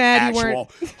Just not at an mad you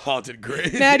actual haunted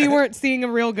grave. Mad you weren't seeing a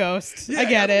real ghost. I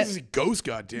get it. This is a ghost,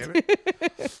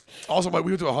 goddammit. Also, we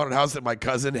went to a haunted house that my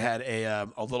cousin had a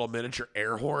little miniature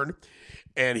air horn,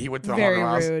 and he went to the Very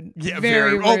haunted rude. house. Yeah,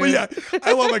 Very Oh, but rude. yeah,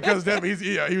 I love my cousin. Damn,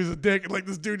 he was a dick, and like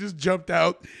this dude just jumped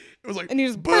out. It was like, And he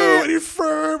just boo, and he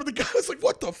firm. And the guy was like,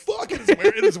 what the fuck?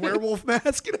 In his werewolf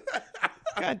mask.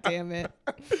 God damn it.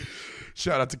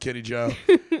 Shout out to Kitty Joe.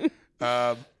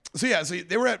 So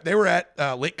they were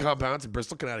at Lake Compounce in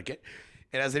Bristol, Connecticut,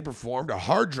 and as they performed, a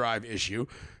hard drive issue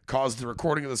caused the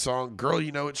recording of the song "Girl,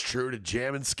 You Know It's True" to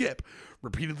jam and skip,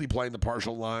 repeatedly playing the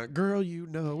partial line "Girl, You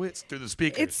Know It's" through the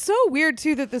speakers. It's so weird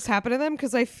too that this happened to them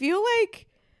because I feel like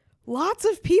lots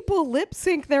of people lip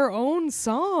sync their own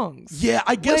songs. Yeah,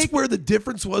 I guess Like- where the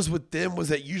difference was with them was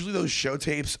that usually those show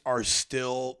tapes are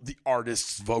still the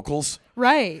artist's vocals.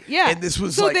 Right. Yeah. And this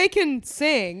was so like- they can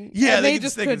sing. Yeah, and they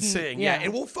just can couldn't sing. Yeah,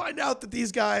 and we'll find out that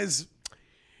these guys,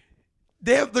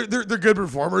 they're good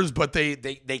performers, but they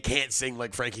can't sing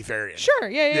like Frankie Farian. Sure.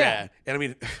 Yeah. And I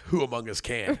mean, who among us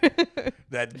can?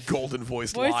 That golden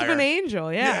voiced Voice liar. of an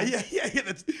angel. Yeah. Yeah.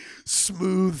 That's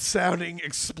smooth sounding,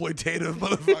 exploitative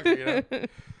motherfucker. You know.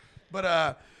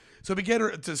 But so it began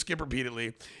to skip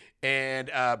repeatedly. And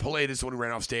Pilatus, the one who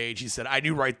ran off stage, he said, I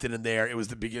knew right then and there it was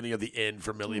the beginning of the end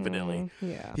for Milli Vanilli.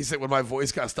 Yeah. He said, when my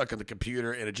voice got stuck on the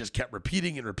computer and it just kept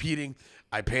repeating and repeating,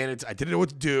 I panicked. I didn't know what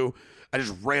to do. I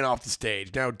just ran off the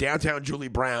stage. Now, downtown Julie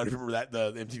Brown, if you remember that,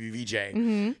 the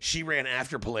MTV VJ, she ran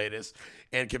after Pilatus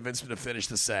and convinced him to finish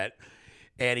the set.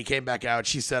 And he came back out.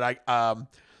 She said,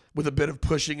 with a bit of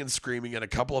pushing and screaming and a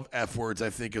couple of F words, I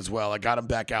think, as well, I got him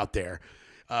back out there.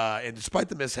 And despite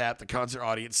the mishap, the concert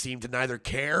audience seemed to neither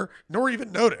care nor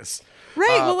even notice.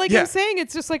 Right. Well, like yeah. I'm saying,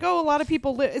 it's just like, oh, a lot of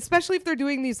people, especially if they're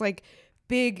doing these like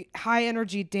big high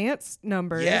energy dance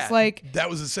numbers. Yeah, Like that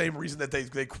was the same reason that they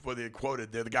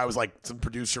quoted. The guy was like, some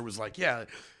producer was like, yeah,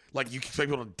 like you can expect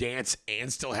people to dance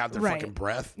and still have their Right. fucking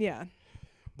breath. yeah.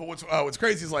 But what's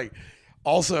crazy is like,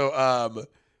 also,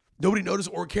 nobody noticed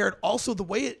or cared. Also, the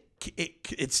way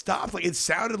it stopped, like it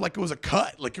sounded like it was a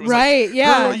cut, like it was Right, like,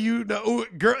 yeah. girl, you know,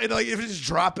 girl, and like if it just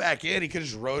dropped back in, he could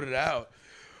just wrote it out.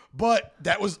 But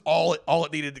that was all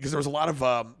it needed because there was a lot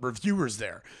of reviewers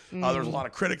there. There was a lot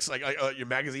of critics, like your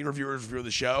magazine reviewers review the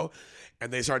show,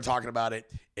 and they started talking about it.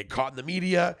 It caught in the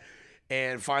media,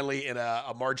 and finally, in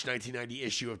a March 1990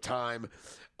 issue of Time,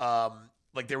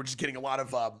 like they were just getting a lot of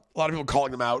people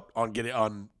calling them out on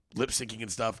lip syncing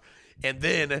and stuff, and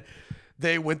then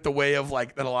they went the way of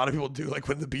like that a lot of people do, like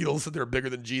when the Beatles said they're bigger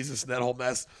than Jesus and that whole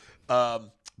mess.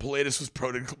 Pilatus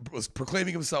was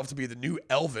proclaiming himself to be the new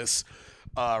Elvis,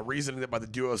 reasoning that by the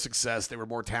duo's success, they were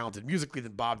more talented musically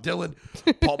than Bob Dylan,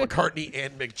 Paul McCartney,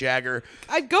 and Mick Jagger.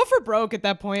 I'd go for broke at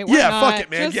that point. Why Yeah, not? fuck it,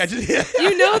 man.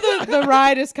 You know the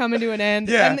ride is coming to an end.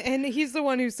 Yeah. And he's the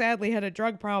one who sadly had a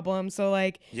drug problem. So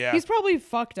like Yeah. he's probably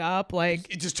fucked up. Like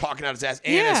Just talking out his ass.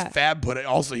 And Yeah. as Fab put it,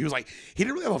 also, he was like, he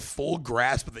didn't really have a full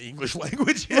grasp of the English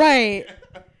language yet. right.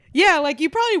 Yeah, like you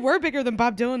probably were bigger than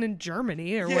Bob Dylan in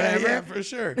Germany or whatever. Yeah, for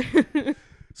sure.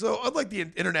 So, unlike the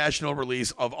international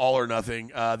release of All or Nothing,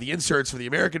 the inserts for the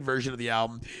American version of the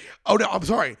album, oh no, I'm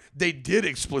sorry, they did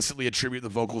explicitly attribute the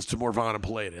vocals to Morvan and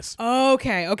Pilatus.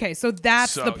 Okay. So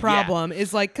that's So, the yeah. problem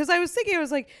is like, because I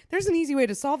was like, there's an easy way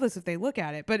to solve this if they look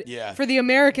at it. But Yeah. for the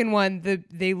American one,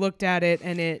 they looked at it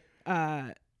and it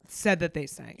said that they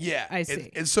sang. Yeah. I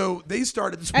see. And so they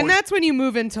started this point. And that's when you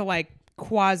move into like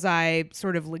quasi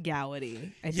sort of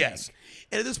legality. I Yes. think.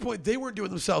 And at this point, they weren't doing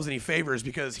themselves any favors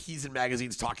because he's in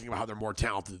magazines talking about how they're more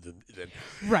talented than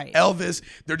Right. Elvis.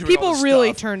 They're doing People all this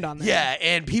really stuff. turned on them. Yeah,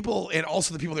 and people, and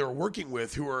also the people they were working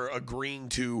with who are agreeing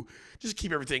to just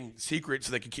keep everything secret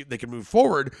so they can move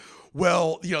forward.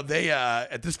 Well, they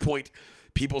at this point,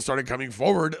 people started coming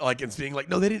forward like and being like,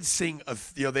 no, they didn't sing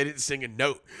they didn't sing a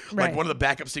note. Right. Like one of the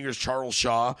backup singers, Charles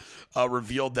Shaw,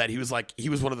 revealed that he was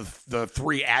one of the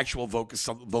three actual vocals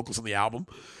on the album,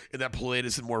 and that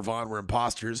Pilatus and Morvan were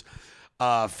imposters.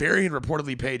 Farian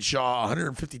reportedly paid Shaw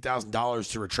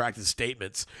 $150,000 to retract his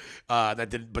statements. That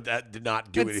did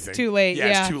not do anything. It's too late.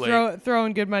 Yeah, it's too late.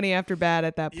 Throwing good money after bad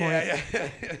at that point. Yeah.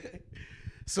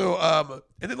 So,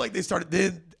 and then like they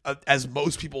started as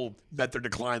most people met their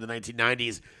decline in the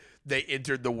 1990s, they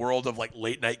entered the world of like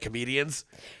late night comedians.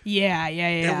 Yeah.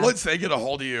 And once they get a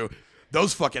hold of you,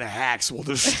 those fucking hacks will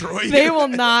destroy you. They will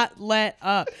not let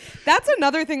up. That's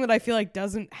another thing that I feel like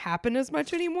doesn't happen as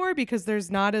much anymore because there's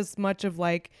not as much of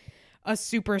like a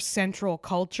super central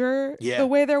culture the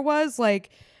way there was. Like,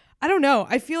 I don't know.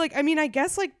 I feel like, I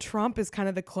guess like Trump is kind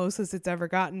of the closest it's ever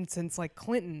gotten since like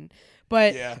Clinton.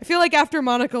 But I feel like after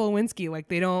Monica Lewinsky, like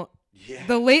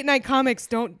the late night comics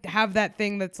don't have that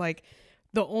thing that's like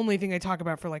the only thing they talk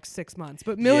about for like 6 months.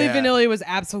 But Milli Vanilli was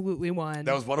absolutely one.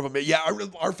 That was one of them. Yeah,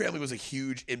 our family was a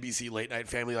huge NBC late night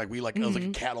family. Like it was like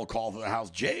a cattle call to the house.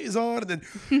 Jay's on, and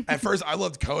then at first I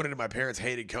loved Conan, and my parents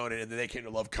hated Conan, and then they came to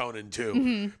love Conan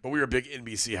too. But we were a big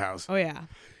NBC house. Oh yeah.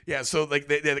 Yeah, so like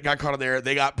they got caught on there.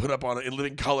 They got put up on In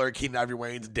Living Color. Keenen Ivory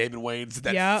Wayans and David Wayans,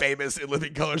 that famous In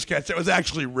Living Color sketch. That was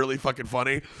actually really fucking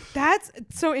funny. That's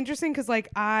so interesting because like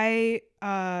I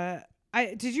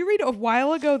did you read a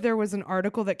while ago there was an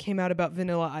article that came out about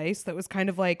Vanilla Ice that was kind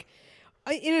of like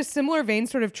in a similar vein,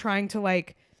 sort of trying to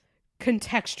like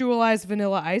contextualize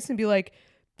Vanilla Ice and be like,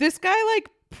 this guy like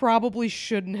probably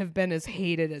shouldn't have been as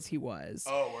hated as he was.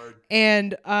 Oh, word.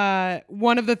 And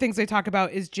one of the things they talk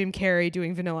about is Jim Carrey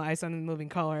doing Vanilla Ice on In Living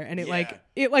Color, and it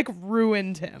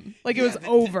ruined him. Like it was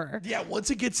over.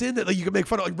 Once it gets in that, like you can make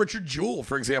fun of like Richard Jewell,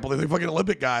 for example, the fucking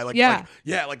Olympic guy. Like I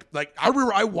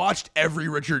remember I watched every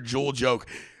Richard Jewell joke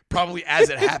probably as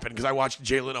it happened because I watched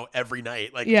Jay Leno every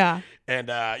night. Like and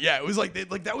it was like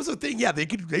that was a thing. Yeah,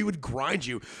 they would grind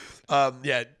you.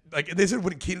 Like they said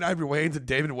when Keenen Ivory Wayans and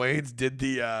David Wayans did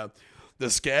the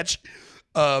sketch,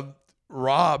 Fab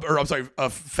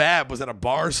was at a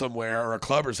bar somewhere or a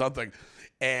club or something,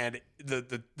 and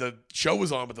the show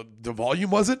was on, but the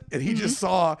volume wasn't, and he just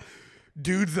saw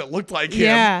dudes that looked like him,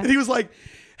 and he was like,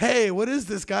 "Hey, what is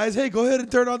this, guys? Hey, go ahead and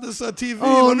turn on this TV.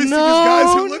 Let me see these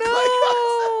guys who look like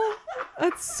us."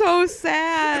 That's so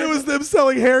sad. And it was them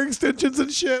selling hair extensions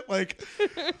and shit. Like,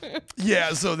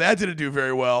 so that didn't do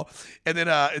very well. And then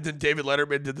David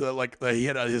Letterman did he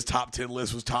had his top 10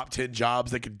 list was top 10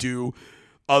 jobs they could do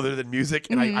other than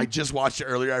music. And I just watched it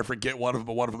earlier. I forget one of them,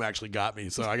 but one of them actually got me.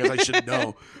 So I guess I should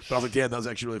know. But I was like, damn, that was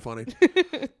actually really funny.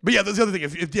 But yeah, that's the other thing.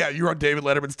 If you were on David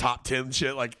Letterman's top 10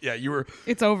 shit, like, you were.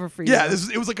 It's over for you. Yeah,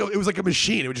 it was like a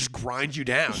machine. It would just grind you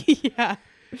down. Yeah.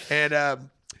 And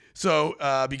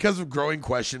so because of growing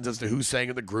questions as to who sang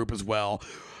in the group as well,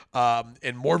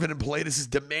 and Morvan and Pilatus'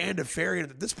 demand of Farian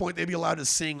at this point they'd be allowed to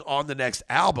sing on the next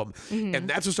album, and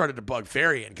that's what started to bug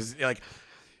Farian because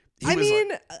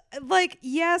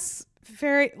yes,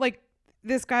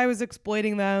 this guy was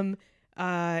exploiting them.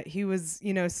 He was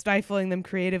stifling them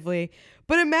creatively.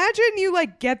 But imagine you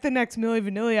get the next Milli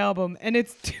Vanilli album and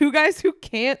it's two guys who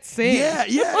can't sing. Yeah.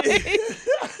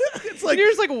 It's like you're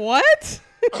just like, what?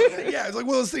 It's like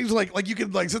one of those things like you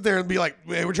can sit there and be like,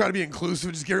 man, we're trying to be inclusive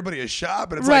and just give everybody a shot,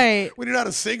 but it's like when you're not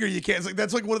a singer, you can't. It's like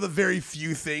that's like one of the very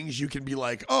few things you can be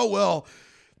like, oh well,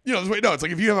 it's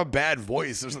like if you have a bad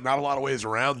voice, there's not a lot of ways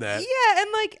around that. Yeah,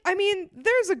 and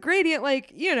there's a gradient. I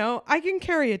can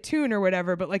carry a tune or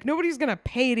whatever, but nobody's gonna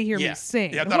pay to hear me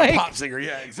sing. Yeah, I'm not a pop singer.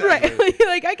 Yeah, exactly.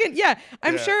 Right. I can. Yeah,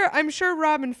 I'm sure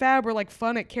Rob and Fab were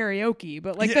fun at karaoke,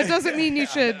 but that doesn't mean you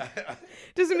should.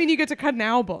 Doesn't mean you get to cut an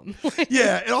album.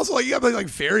 And also you have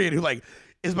Farian who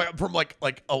is from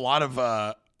a lot of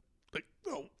but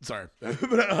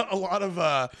a lot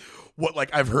of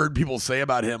what I've heard people say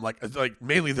about him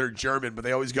mainly they're German, but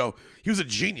they always go he was a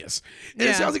genius. And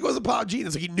it sounds like he was a pop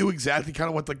genius. He knew exactly kind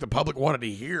of what the public wanted to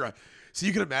hear. So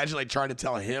you can imagine trying to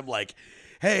tell him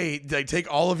hey,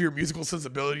 take all of your musical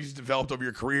sensibilities developed over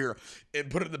your career and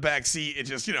put it in the back seat and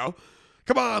just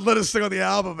come on, let us sing on the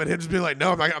album, and him just being like,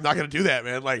 no, I'm not going to do that,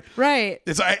 man. Right.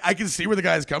 It's I can see where the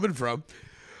guy's coming from,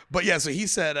 but yeah. So he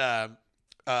said,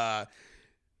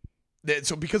 that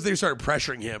so because they started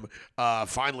pressuring him,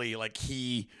 finally,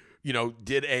 he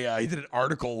did he did an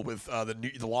article with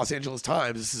the Los Angeles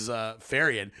Times. This is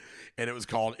Farian, and it was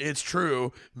called "It's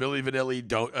True, Milli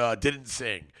Vanilli didn't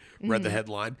sing." Read the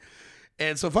headline.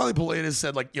 And so finally Paulides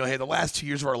said, hey, the last 2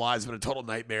 years of our lives have been a total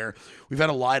nightmare. We've had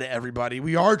to lie to everybody.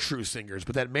 We are true singers,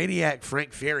 but that maniac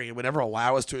Frank Farian would never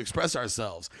allow us to express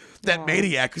ourselves. That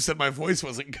maniac who said my voice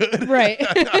wasn't good. Right.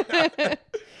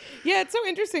 Yeah, it's so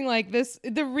interesting. Like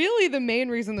the main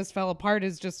reason this fell apart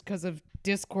is just because of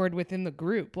discord within the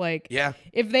group. Like, yeah,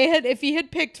 if he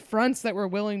had picked fronts that were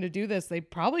willing to do this, they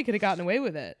probably could have gotten away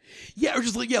with it. Yeah, or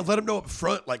just let him know up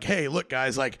front, hey, look,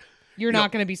 guys, you're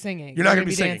not going to be singing. You're not going to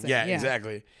be singing. dancing. Yeah,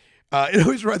 exactly. It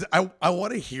always reminds. I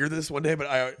want to hear this one day,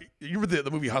 but you remember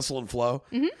the movie Hustle and Flow?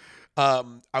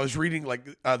 Mm-hmm. I was reading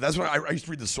that's when I used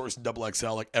to read The Source in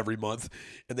XXL every month,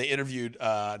 and they interviewed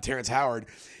Terrence Howard,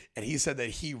 and he said that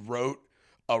he wrote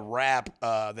a rap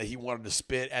that he wanted to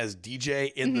spit as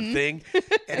DJ in the thing,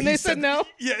 and they said no.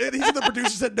 Yeah, and he said the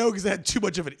producer said no because it had too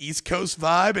much of an East Coast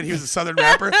vibe, and he was a Southern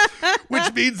rapper,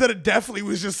 which means that it definitely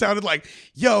was just sounded like,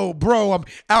 "Yo, bro, I'm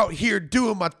out here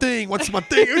doing my thing. What's my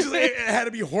thing?" It had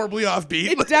to be horribly offbeat.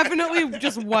 It definitely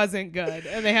just wasn't good,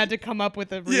 and they had to come up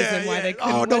with a reason why they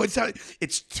couldn't. Oh no,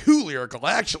 it's too lyrical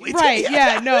actually. Right?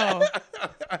 Yeah, no.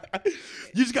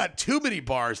 You just got too many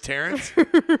bars, Terrence.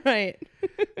 Right.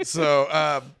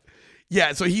 So,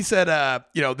 so he said,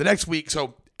 the next week.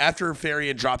 So after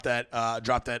Farian dropped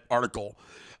that article,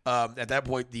 at that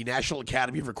point, the National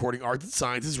Academy of Recording Arts and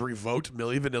Sciences revoked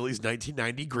Milli Vanilli's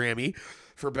 1990 Grammy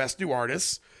for Best New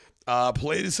Artist.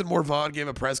 Paulides and Morvan gave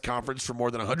a press conference for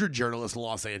more than 100 journalists in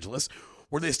Los Angeles,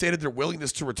 where they stated their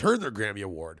willingness to return their Grammy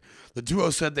Award. The duo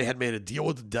said they had made a deal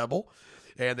with the devil,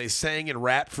 and they sang and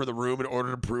rapped for the room in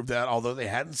order to prove that although they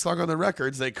hadn't sung on their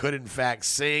records, they could in fact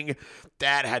sing.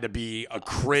 That had to be a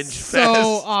cringe fest.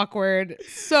 So awkward.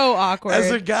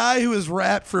 As a guy who has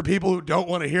rapped for people who don't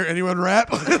want to hear anyone rap,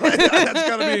 that's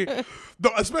gotta be,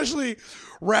 especially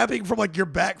rapping from your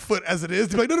back foot as it is,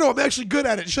 to be like, no, I'm actually good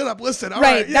at it. Shut up, listen. All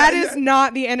right. That is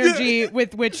not the energy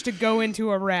with which to go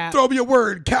into a rap. Throw me a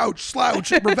word, couch,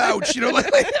 slouch, revouch,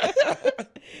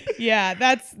 Yeah,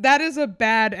 that is a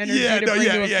bad energy to bring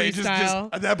to a freestyle. Just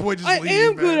at that point, just I leave,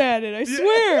 am man. good at it, I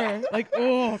swear.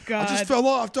 Oh god, I just fell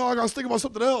off, dog. I was thinking about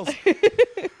something else.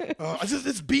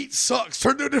 This beat sucks.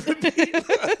 Turn to a different beat.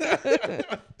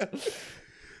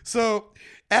 So,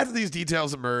 after these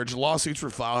details emerged, lawsuits were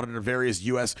filed under various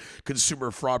U.S.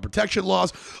 consumer fraud protection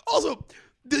laws. Also,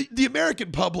 the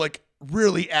American public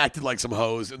really acted like some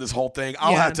hoes in this whole thing.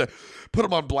 I'll have to put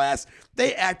them on blast.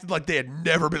 They acted like they had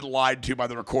never been lied to by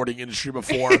the recording industry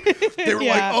before. They were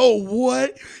like, "Oh,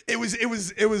 what?" It was a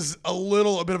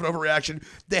bit of an overreaction.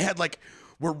 They had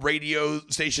where radio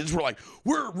stations were like,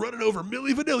 "We're running over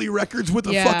Milli Vanilli records with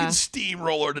a fucking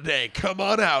steamroller today. Come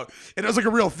on out." And it was a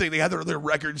real thing. They had their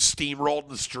records steamrolled in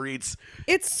the streets.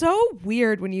 It's so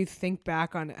weird when you think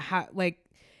back on how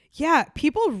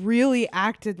people really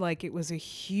acted like it was a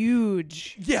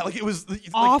huge, it was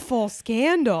awful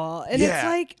scandal. And it's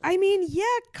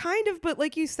kind of, but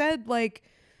like you said,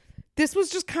 this was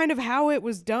just kind of how it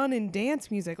was done in dance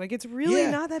music. It's really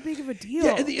not that big of a deal.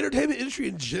 Yeah, and the entertainment industry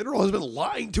in general has been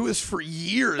lying to us for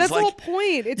years. That's the whole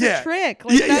point. It's a trick.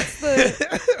 That's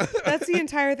the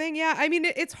entire thing. Yeah, I mean,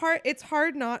 it's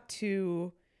hard not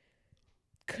to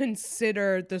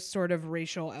consider the sort of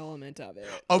racial element of it.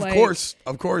 Of course.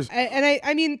 And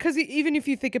I mean, because even if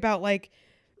you think about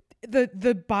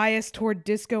the bias toward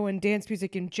disco and dance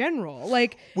music in general,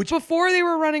 before they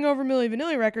were running over Milli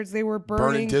Vanilli records, they were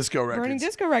burning disco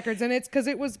records, and it's because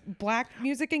it was black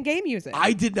music and gay music.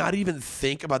 I did not even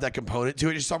think about that component to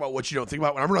it. Just talk about what you don't think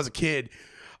about. When I was a kid,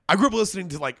 I grew up listening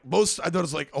to I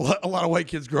noticed a lot of white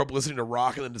kids grew up listening to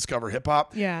rock and then discover hip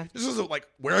hop. Yeah. This was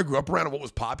where I grew up around and what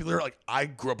was popular. I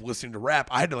grew up listening to rap.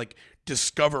 I had to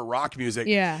discover rock music.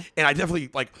 Yeah. And I definitely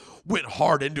went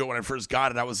hard into it when I first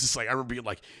got it. I was just I remember being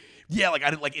I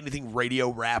didn't like anything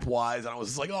radio rap wise. And I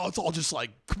was just oh, it's all just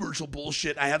commercial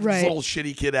bullshit. I had this little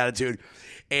shitty kid attitude.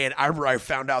 And I remember I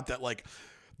found out that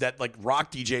that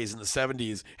rock DJs in the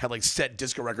 70s had set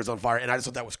disco records on fire, and I just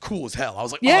thought that was cool as hell. I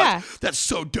was like, oh, that's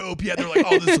so dope. Yeah, they're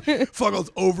oh, this fucking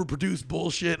overproduced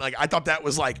bullshit. I thought that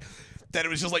was that it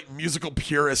was just musical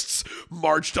purists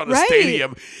marched on a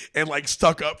stadium and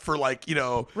stuck up for rock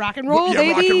and roll,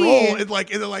 baby. Rock and roll. And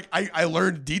then I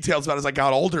learned details about it as I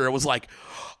got older. It was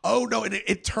oh no, and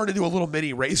it turned into a little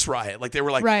mini race riot. They were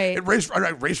and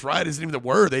race riot isn't even the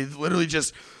word. They literally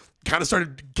just kind of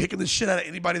started kicking the shit out of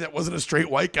anybody that wasn't a straight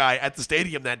white guy at the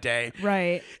stadium that day.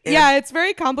 Right. And yeah, it's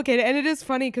very complicated. And it is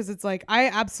funny because it's like, I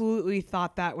absolutely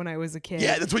thought that when I was a kid.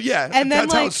 Yeah, that's And that's then,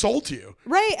 how like, it's sold to you.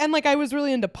 Right. And like I was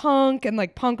really into punk, and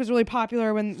like punk was really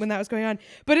popular when that was going on.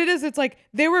 But it's like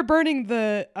they were burning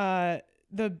the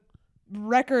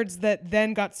records that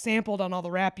then got sampled on all the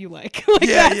rap you like.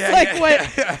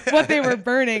 What they were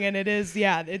burning. And it is,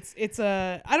 it's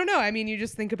a, I don't know. I mean, you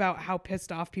just think about how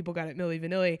pissed off people got at Milli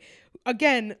Vanilli.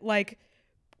 Again, like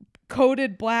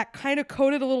coded black, kind of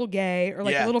coded a little gay or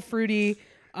like a little fruity.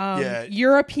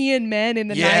 European men in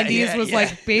the 90s was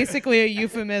like basically a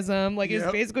euphemism. Like it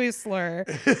was basically a slur.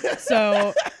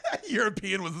 So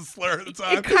European was a slur at the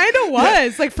time. It kind of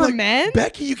was like for men.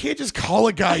 Becky, you can't just call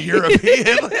a guy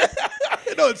European.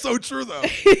 No, it's so true though.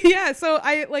 Yeah. So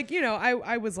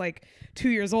I was like 2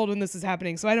 years old when this is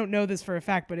happening, so I don't know this for a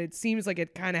fact, but it seems like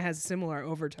it kind of has similar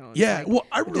overtones. Yeah, like, well,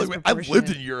 I've lived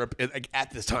in Europe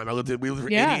at this time. We lived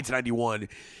from 88 to 91,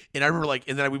 and I remember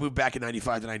and then we moved back in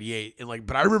 95 to 98, and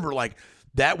but I remember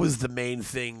that was the main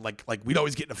thing. Like we'd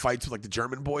always get into fights with the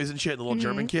German boys and shit, and the little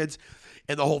German kids,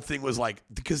 and the whole thing was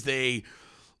because they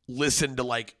listened to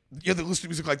they listen to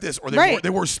music like this, or they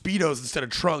wore Speedos instead of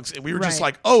trunks, and we were just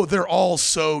like, oh, they're all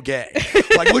so gay.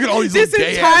 Look at all these this little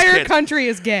gay entire kids. country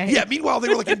is gay. Yeah, meanwhile they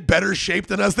were in better shape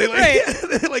than us. They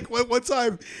one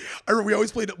time I remember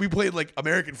we played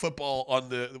American football on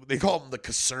they call them the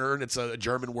Kaserne. It's a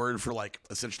German word for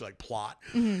essentially plot.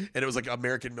 And it was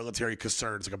American military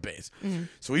Kaserne. It's like a base.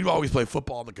 So we'd always play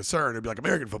football on the Kaserne. It'd be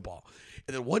American football.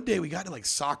 And then one day we got into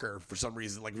soccer for some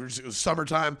reason. It was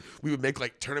summertime. We would make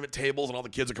tournament tables, and all the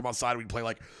kids would come outside. We'd play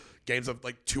games of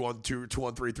 2-on-2,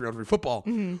 2-on-3, 3-on-3 football.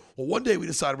 Well, one day we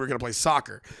decided we were going to play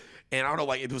soccer. And I don't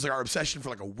know, it was our obsession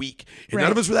for a week. And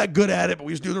none of us were that good at it, but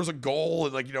we just knew there was a goal.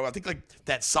 And I think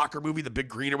that soccer movie, The Big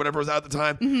Green or whatever was out at the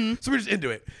time. So we were just into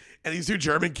it. And these two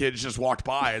German kids just walked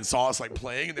by and saw us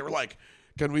playing. And they were like,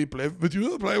 can we play with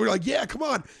you? We were like, yeah, come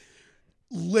on.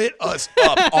 Lit us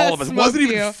up, all of us. It wasn't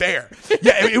even fair.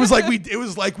 Yeah, it was like we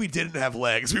didn't have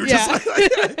legs. We were just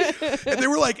and they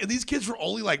were and these kids were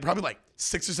only probably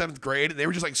 6th or 7th grade, and they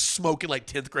were just smoking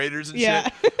 10th graders and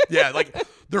shit. Yeah,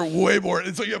 they're way more.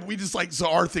 And so we just so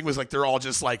our thing was they're all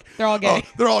just they're all gay.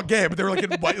 They're all gay, but they were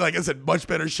in I said, much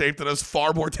better shape than us,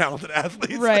 far more talented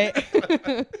athletes. Right.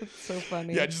 So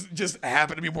funny. Yeah, just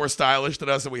happened to be more stylish than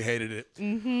us, and we hated it.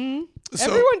 So,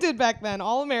 everyone did back then.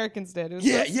 All Americans did. It was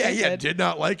yeah. Did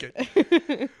not like it.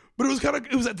 But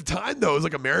it was at the time though. It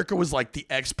was America was the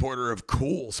exporter of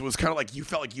cool. So it was kind of you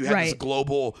felt you had this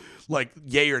global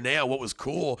yay or nay on what was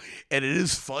cool. And it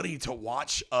is funny to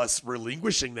watch us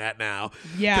relinquishing that now.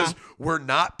 Yeah. Because we're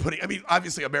not putting. I mean,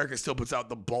 obviously America still puts out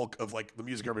the bulk of the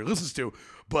music everybody listens to,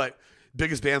 but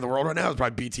biggest band in the world right now is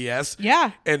probably BTS.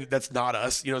 Yeah. And that's not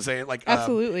us. You know what I'm saying?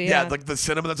 Absolutely. Yeah. The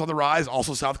cinema that's on the rise.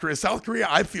 Also South Korea. South Korea,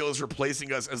 I feel, is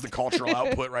replacing us as the cultural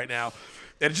output right now.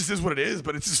 And it just is what it is.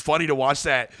 But it's just funny to watch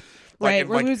that. Right.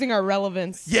 We're losing our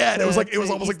relevance. Yeah. And it was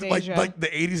almost like the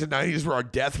 80s and 90s were our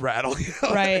death rattle.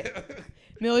 Right.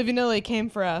 Milli Vanilli came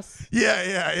for us.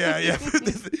 Yeah.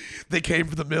 They came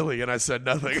for the Milli, and I said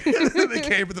nothing. They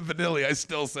came for the Vanilli. I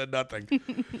still said nothing.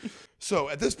 So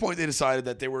at this point, they decided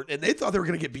that they thought they were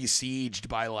going to get besieged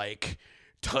by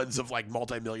tons of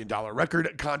multi-million-dollar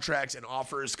record contracts and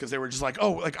offers, because they were just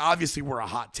obviously we're a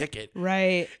hot ticket.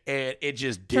 Right. And it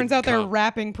just didn't turns out their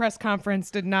rapping press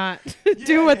conference did not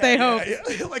do what they hoped.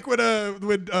 Yeah.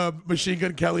 When Machine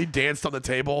Gun Kelly danced on the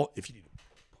table, if you need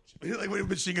when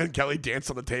Machine Gun Kelly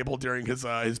danced on the table during his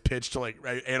pitch to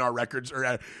A&R Records,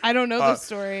 or I don't know this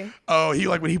story. Oh, he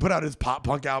when he put out his pop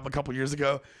punk album a couple years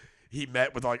ago, he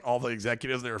met with all the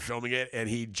executives and they were filming it, and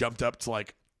he jumped up to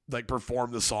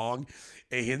perform the song,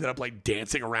 and he ended up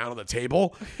dancing around on the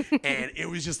table, and it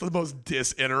was just the most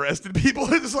disinterested people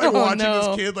just watching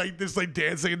this kid just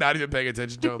dancing and not even paying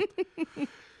attention to him.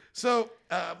 So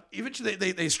eventually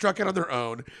they struck it on their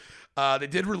own. They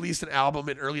did release an album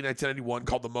in early 1991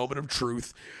 called The Moment of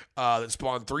Truth that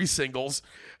spawned 3 singles.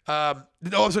 Now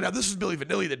this was Milli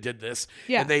Vanilli that did this.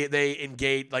 Yeah. And they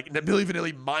engaged Milli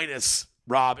Vanilli minus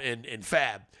Rob and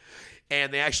Fab.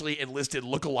 And they actually enlisted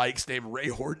lookalikes named Ray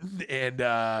Horton and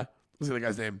what's the other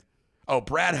guy's name? Oh,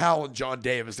 Brad Howell and John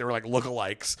Davis. They were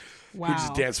lookalikes. Wow. Who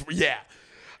just danced. Yeah.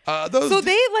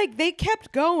 They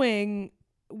kept going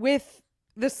with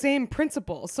the same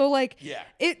principle. So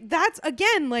that's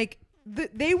again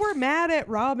they were mad at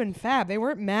Rob and Fab. They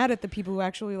weren't mad at the people who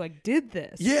actually did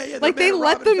this. Yeah. They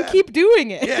let them keep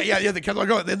doing it. Yeah. They kept on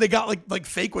going. Then they got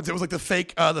fake ones. It was the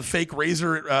fake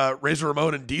Razor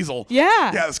Ramon and Diesel.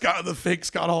 Yeah. Yeah. The fake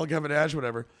Scott Hall and Kevin Nash,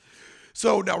 whatever.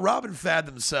 So now Rob and Fab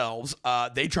themselves,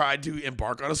 they tried to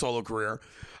embark on a solo career.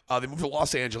 They moved to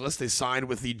Los Angeles. They signed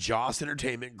with the Joss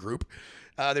Entertainment Group.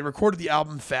 They recorded the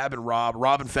album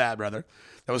Rob and Fab,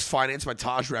 that was financed by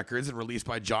Taj Records and released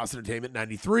by Joss Entertainment in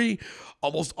 93.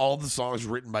 Almost all of the songs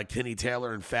were written by Kenny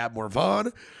Taylor and Fab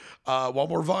Morvan, while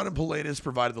Morvan and Paulides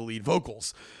provided the lead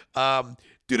vocals.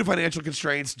 Due to financial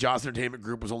constraints, Joss Entertainment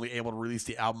Group was only able to release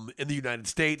the album in the United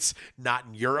States, not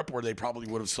in Europe, where they probably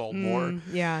would have sold more.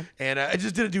 Yeah. And it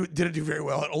just didn't do very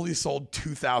well. It only sold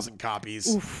 2,000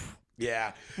 copies. Oof.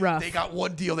 Yeah. Rough. They got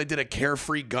one deal. They did a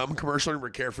Carefree Gum commercial. Remember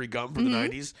Carefree Gum from the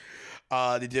 90s?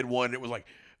 They did one. It was like,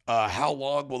 how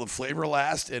long will the flavor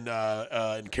last in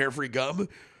Carefree Gum?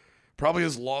 Probably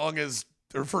as long as,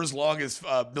 or for as long as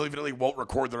Milli Vanilli won't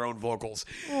record their own vocals.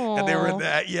 Aww. And they were in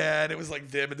that, yeah, and it was like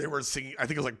them, and they were singing, I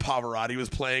think it was like Pavarotti was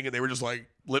playing, and they were just like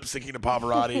lip syncing to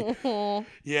Pavarotti.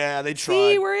 Yeah, they tried.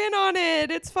 See, we're in on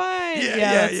it. It's fine.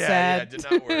 Yeah, sad. Did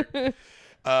not work.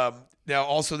 Now,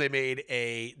 also, they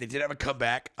did have a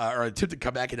comeback, or attempted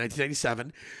comeback in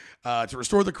 1997 to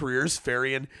restore their careers.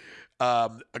 Farian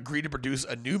agreed to produce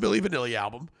a new Milli Vanilli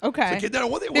album. Okay. So, now,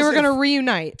 they were going to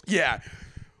reunite. Yeah.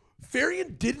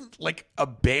 Farian didn't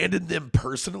abandon them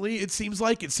personally. It seems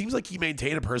like he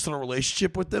maintained a personal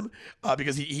relationship with them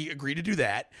because he agreed to do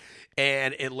that,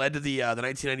 and it led to the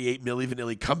 1998 Milli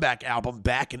Vanilli comeback album,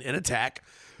 Back and in Attack.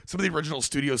 Some of the original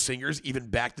studio singers even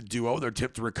backed the duo in their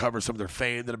attempt to recover some of their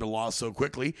fame that had been lost so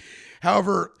quickly.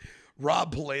 However,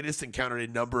 Rob Paulides encountered a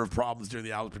number of problems during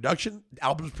the album's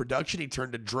production. He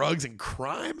turned to drugs and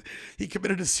crime. He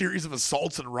committed a series of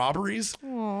assaults and robberies.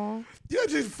 Aww. You know,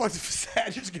 just fucking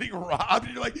sad just getting robbed.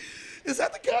 And you're like, is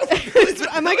that the guy from Milli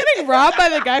Vanilli? Am I getting robbed by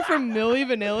the guy from Milli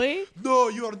Vanilli? No,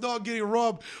 you are not getting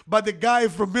robbed by the guy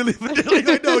from Milli Vanilli.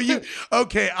 I know you.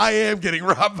 Okay, I am getting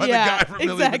robbed by the guy from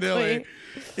Milli Vanilli.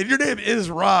 And your name is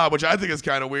Rob, which I think is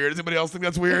kind of weird. Does anybody else think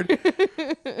that's weird?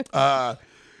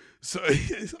 So, are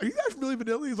you guys from Milli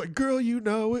Vanilli? He's like, girl, you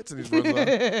know it. And he runs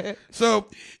off. So,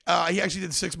 he actually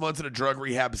did 6 months in a drug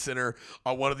rehab center.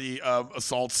 On one of the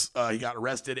assaults, he got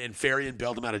arrested, and Farian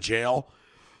bailed him out of jail.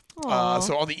 So,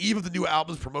 on the eve of the new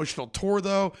album's promotional tour,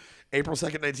 though, April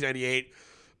 2nd, 1998,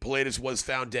 Paulides was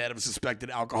found dead of a suspected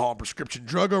alcohol and prescription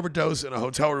drug overdose in a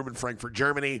hotel room in Frankfurt,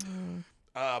 Germany.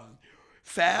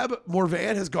 Fab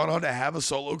Morvan has gone on to have a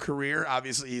solo career.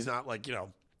 Obviously, he's not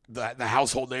the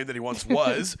household name that he once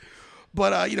was,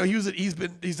 but he's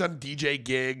done DJ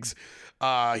gigs.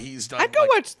 He's done. I'd go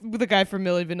watch the guy from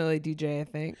Milli Vanilli DJ. I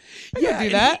think. I could do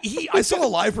that. I saw a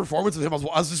live performance of him. I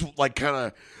was just kind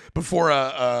of before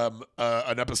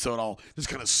an episode. I'll just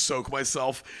kind of soak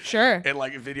myself. Sure. And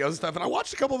videos and stuff. And I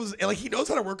watched a couple of his. And he knows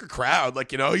how to work a crowd.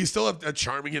 He's still a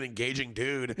charming and engaging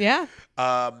dude. Yeah.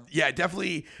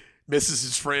 Definitely misses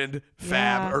his friend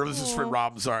Fab, or misses his friend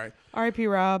Rob. I'm sorry. R.I.P.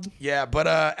 Rob. Yeah, but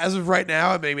as of right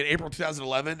now, in April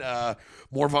 2011,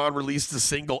 Morvan released the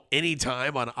single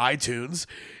 "Anytime" on iTunes,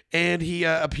 and he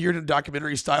appeared in a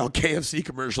documentary-style KFC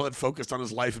commercial that focused on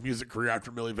his life and music career after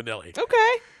Milli Vanilli.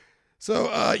 Okay. So,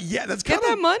 that's kind of... Get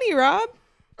that money, Rob.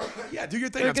 Yeah, do your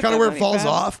thing. That's kind of where it falls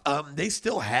off. They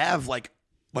still have,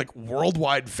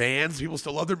 worldwide fans. People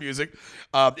still love their music.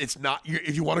 It's not,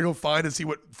 if you want to go find and see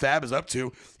what Fab is up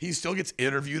to, he still gets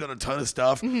interviewed on a ton of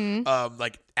stuff.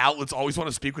 Outlets always want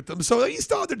to speak with them. So he's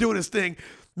still out there doing his thing.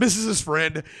 Misses his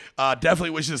friend.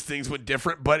 Definitely wishes things went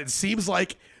different, but it seems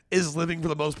like is living for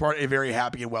the most part a very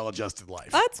happy and well-adjusted life.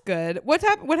 That's good. What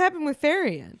happened with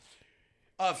Farian?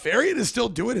 Farian is still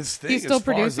doing his thing. He's still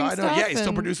producing stuff. Yeah, he's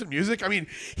still producing music.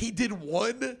 He did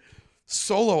one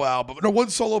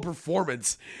solo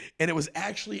performance, and it was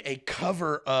actually a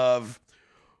cover of,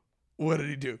 what did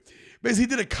he do? Basically, he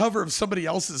did a cover of somebody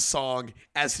else's song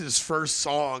as his first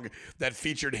song that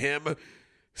featured him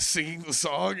singing the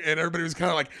song, and everybody was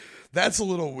kind of like, that's a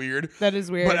little weird. That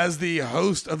is weird. But as the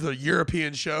host of the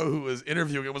European show who was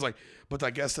interviewing him was like, but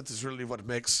I guess that is really what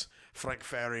makes Frank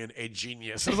Farian a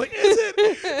genius. I was like, is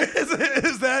it?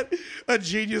 Is that a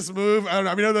genius move? I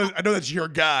don't know. I know that's your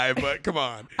guy, but come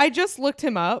on. I just looked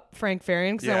him up, Frank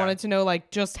Farian, because I wanted to know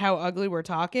just how ugly we're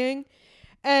talking.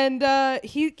 And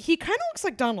he kind of looks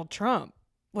like Donald Trump.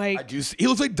 I do. He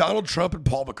looks like Donald Trump and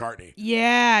Paul McCartney.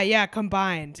 Yeah,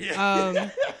 combined. Yeah.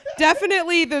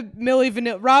 Definitely the Milli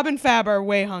Vanilli. Rob and Fab are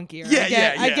way hunkier.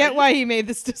 I get why he made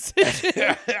this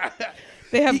decision.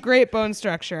 They have great bone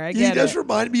structure. I get it. He does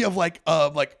remind me of Lou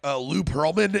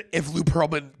Pearlman if Lou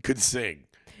Pearlman could sing.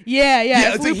 Yeah.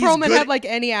 If Lou Pearlman had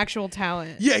any actual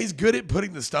talent. Yeah, he's good at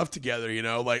putting the stuff together,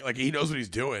 like he knows what he's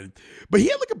doing. But he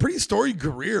had a pretty storied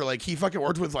career. He fucking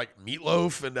worked with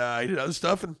Meatloaf and he did other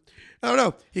stuff, and I don't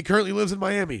know. He currently lives in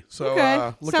Miami. So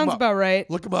okay. Look Sounds him up. about right.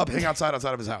 Look him up, hang outside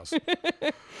of his house.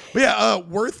 But yeah,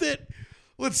 worth it.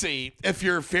 Let's see. If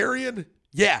you're Farian,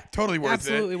 Yeah, totally worth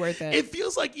Absolutely it. worth it. It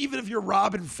feels like even if you're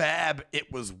Rob and Fab,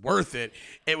 it was worth it.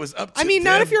 It was up to I mean,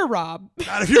 them. not if you're Rob.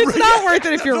 Not if you're It's not worth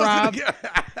it if you're Rob. Rob.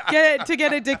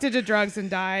 Get addicted to drugs and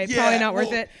die. Yeah, Probably not worth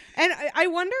well- it. And I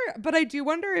wonder, but I do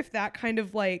wonder if that kind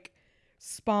of like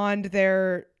spawned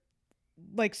their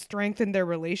like strengthened their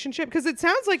relationship, because it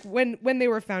sounds like when they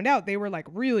were found out, they were like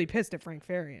really pissed at Frank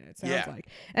Farian. It sounds Yeah. like,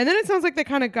 and then it sounds like they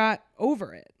kind of got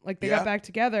over it, like they Yeah. got back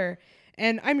together.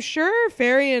 And I'm sure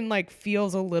Farian like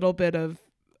feels a little bit of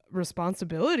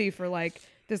responsibility for like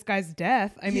this guy's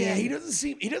death. I mean, Yeah, he doesn't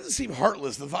seem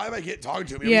heartless. The vibe I get talking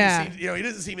to him, Yeah. he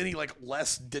doesn't seem any like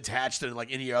less detached than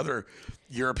like any other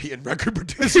European record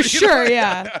producer. you know? Sure,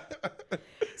 yeah.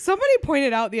 Somebody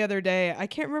pointed out the other day, I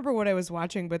can't remember what I was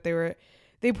watching, but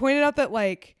they pointed out that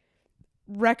like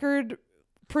record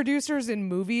producers in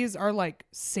movies are like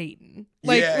Satan.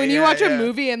 Like Yeah, when you yeah, watch a yeah.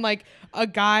 movie and like a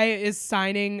guy is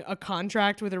signing a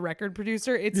contract with a record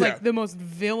producer, it's Yeah. like the most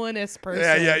villainous person.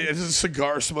 Yeah. It's just a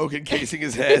cigar smoke encasing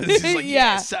his head. It's just like,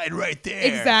 Yeah. sign right there.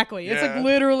 Exactly. It's Yeah. like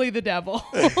literally the devil.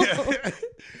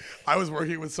 I was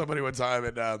working with somebody one time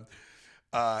and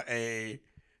how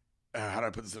do I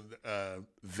put this in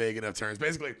vague enough terms?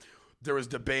 Basically, there was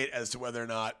debate as to whether or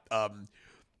not a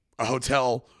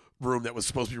hotel room that was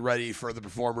supposed to be ready for the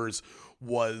performers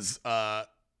was not.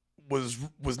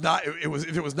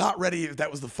 If it was not ready, if that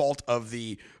was the fault of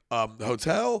the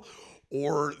hotel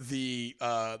or the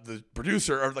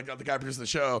producer, or like the guy producing the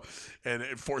show. And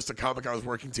it forced the comic I was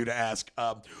working to ask,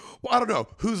 well, I don't know,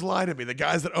 who's lying to me, the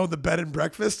guys that own the bed and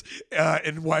breakfast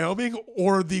in Wyoming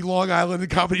or the Long Island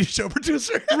comedy show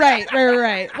producer? Right.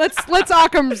 Let's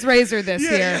Occam's razor this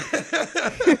Yeah,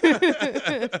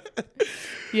 here.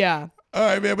 Yeah. All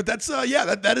right, man. But that's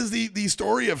that is the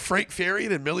story of Frank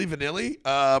Farian and Milli Vanilli.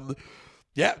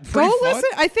 Yeah, Go pretty fun. listen.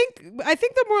 I think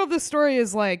the moral of the story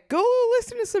is like go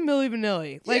listen to some Milli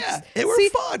Vanilli. Like, Yeah, they were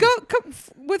fun. Go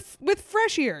with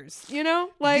fresh ears. You know,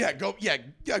 like Go back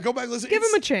and listen. give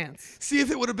them a chance. See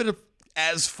if it would have been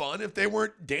as fun if they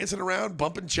weren't dancing around,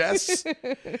 bumping chests.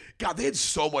 God, they had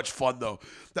so much fun though.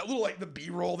 That little like the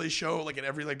B-roll they show like in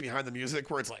every like behind the music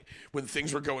where it's like when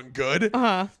things were going good.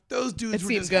 Those dudes were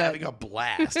seemed just good. having a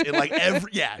blast. And like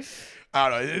I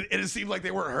don't know. It seemed like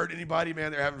they weren't hurting anybody,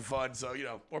 man. They're having fun. So,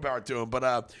 more power to them.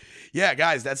 But, yeah,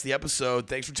 guys, that's the episode.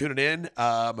 Thanks for tuning in.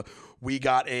 We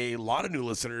got a lot of new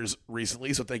listeners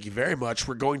recently, so thank you very much.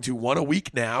 We're going to one a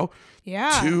week now.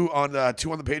 Yeah. 2 on the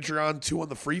Patreon, 2 on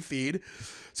the free feed.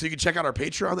 So you can check out our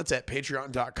Patreon. That's at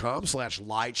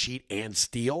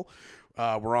patreon.com/liecheatandsteal.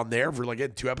 We're on there for,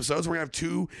 2 episodes. We're going to have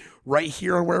 2 right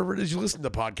here on wherever it is you listen to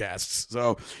podcasts.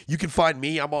 So you can find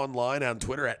me. I'm online on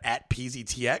Twitter at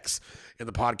PZTX, and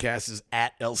the podcast is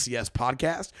at LCS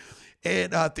Podcast.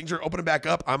 And things are opening back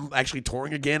up. I'm actually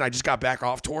touring again. I just got back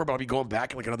off tour, but I'll be going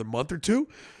back in another month or 2.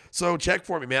 So check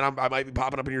for me, man. I might be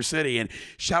popping up in your city. And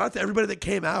shout out to everybody that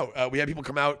came out. We had people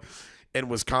come out in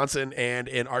Wisconsin and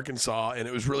in Arkansas, and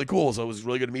it was really cool. So it was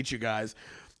really good to meet you guys.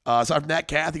 Aside from that,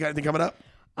 Kath, you got anything coming up?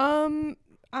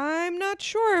 I'm not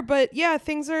sure, but yeah,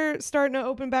 things are starting to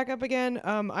open back up again.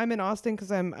 I'm in Austin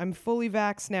because I'm fully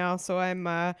vaxxed now, so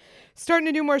I'm starting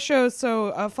to do more shows.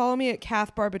 So follow me at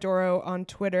Kath Barbadoro on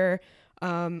Twitter.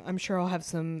 I'm sure I'll have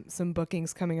some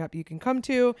bookings coming up you can come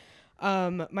to.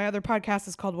 My other podcast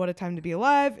is called What a Time to Be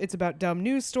Alive. It's about dumb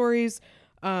news stories.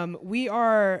 We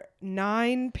are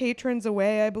 9 patrons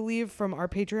away, I believe, from our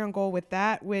Patreon goal with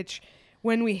that, which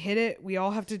when we hit it, we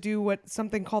all have to do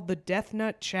something called the Death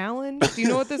Nut Challenge. Do you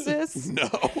know what this is? No.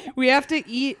 We have to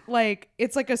eat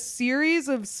it's like a series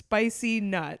of spicy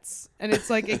nuts, and it's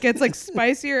like it gets like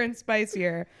spicier and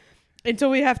spicier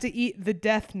until we have to eat the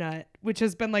death nut, which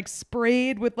has been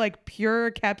sprayed with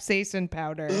pure capsaicin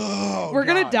powder. Oh, We're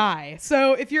God. gonna die.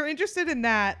 So if you're interested in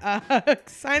that,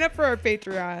 sign up for our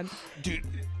Patreon. Dude,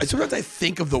 sometimes I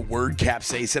think of the word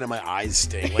capsaicin and my eyes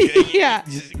sting. Yeah.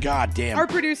 God damn. Our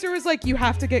producer was like, "You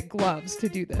have to get gloves to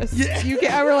do this."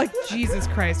 Yeah. We're like, "Jesus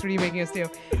Christ, what are you making us do?"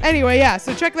 Anyway, yeah.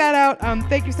 So check that out.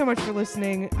 Thank you so much for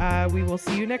listening. We will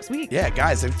see you next week. Yeah,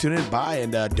 guys, thanks for tuning in. Bye,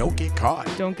 and don't get caught.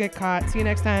 Don't get caught. See you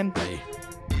next time. Bye.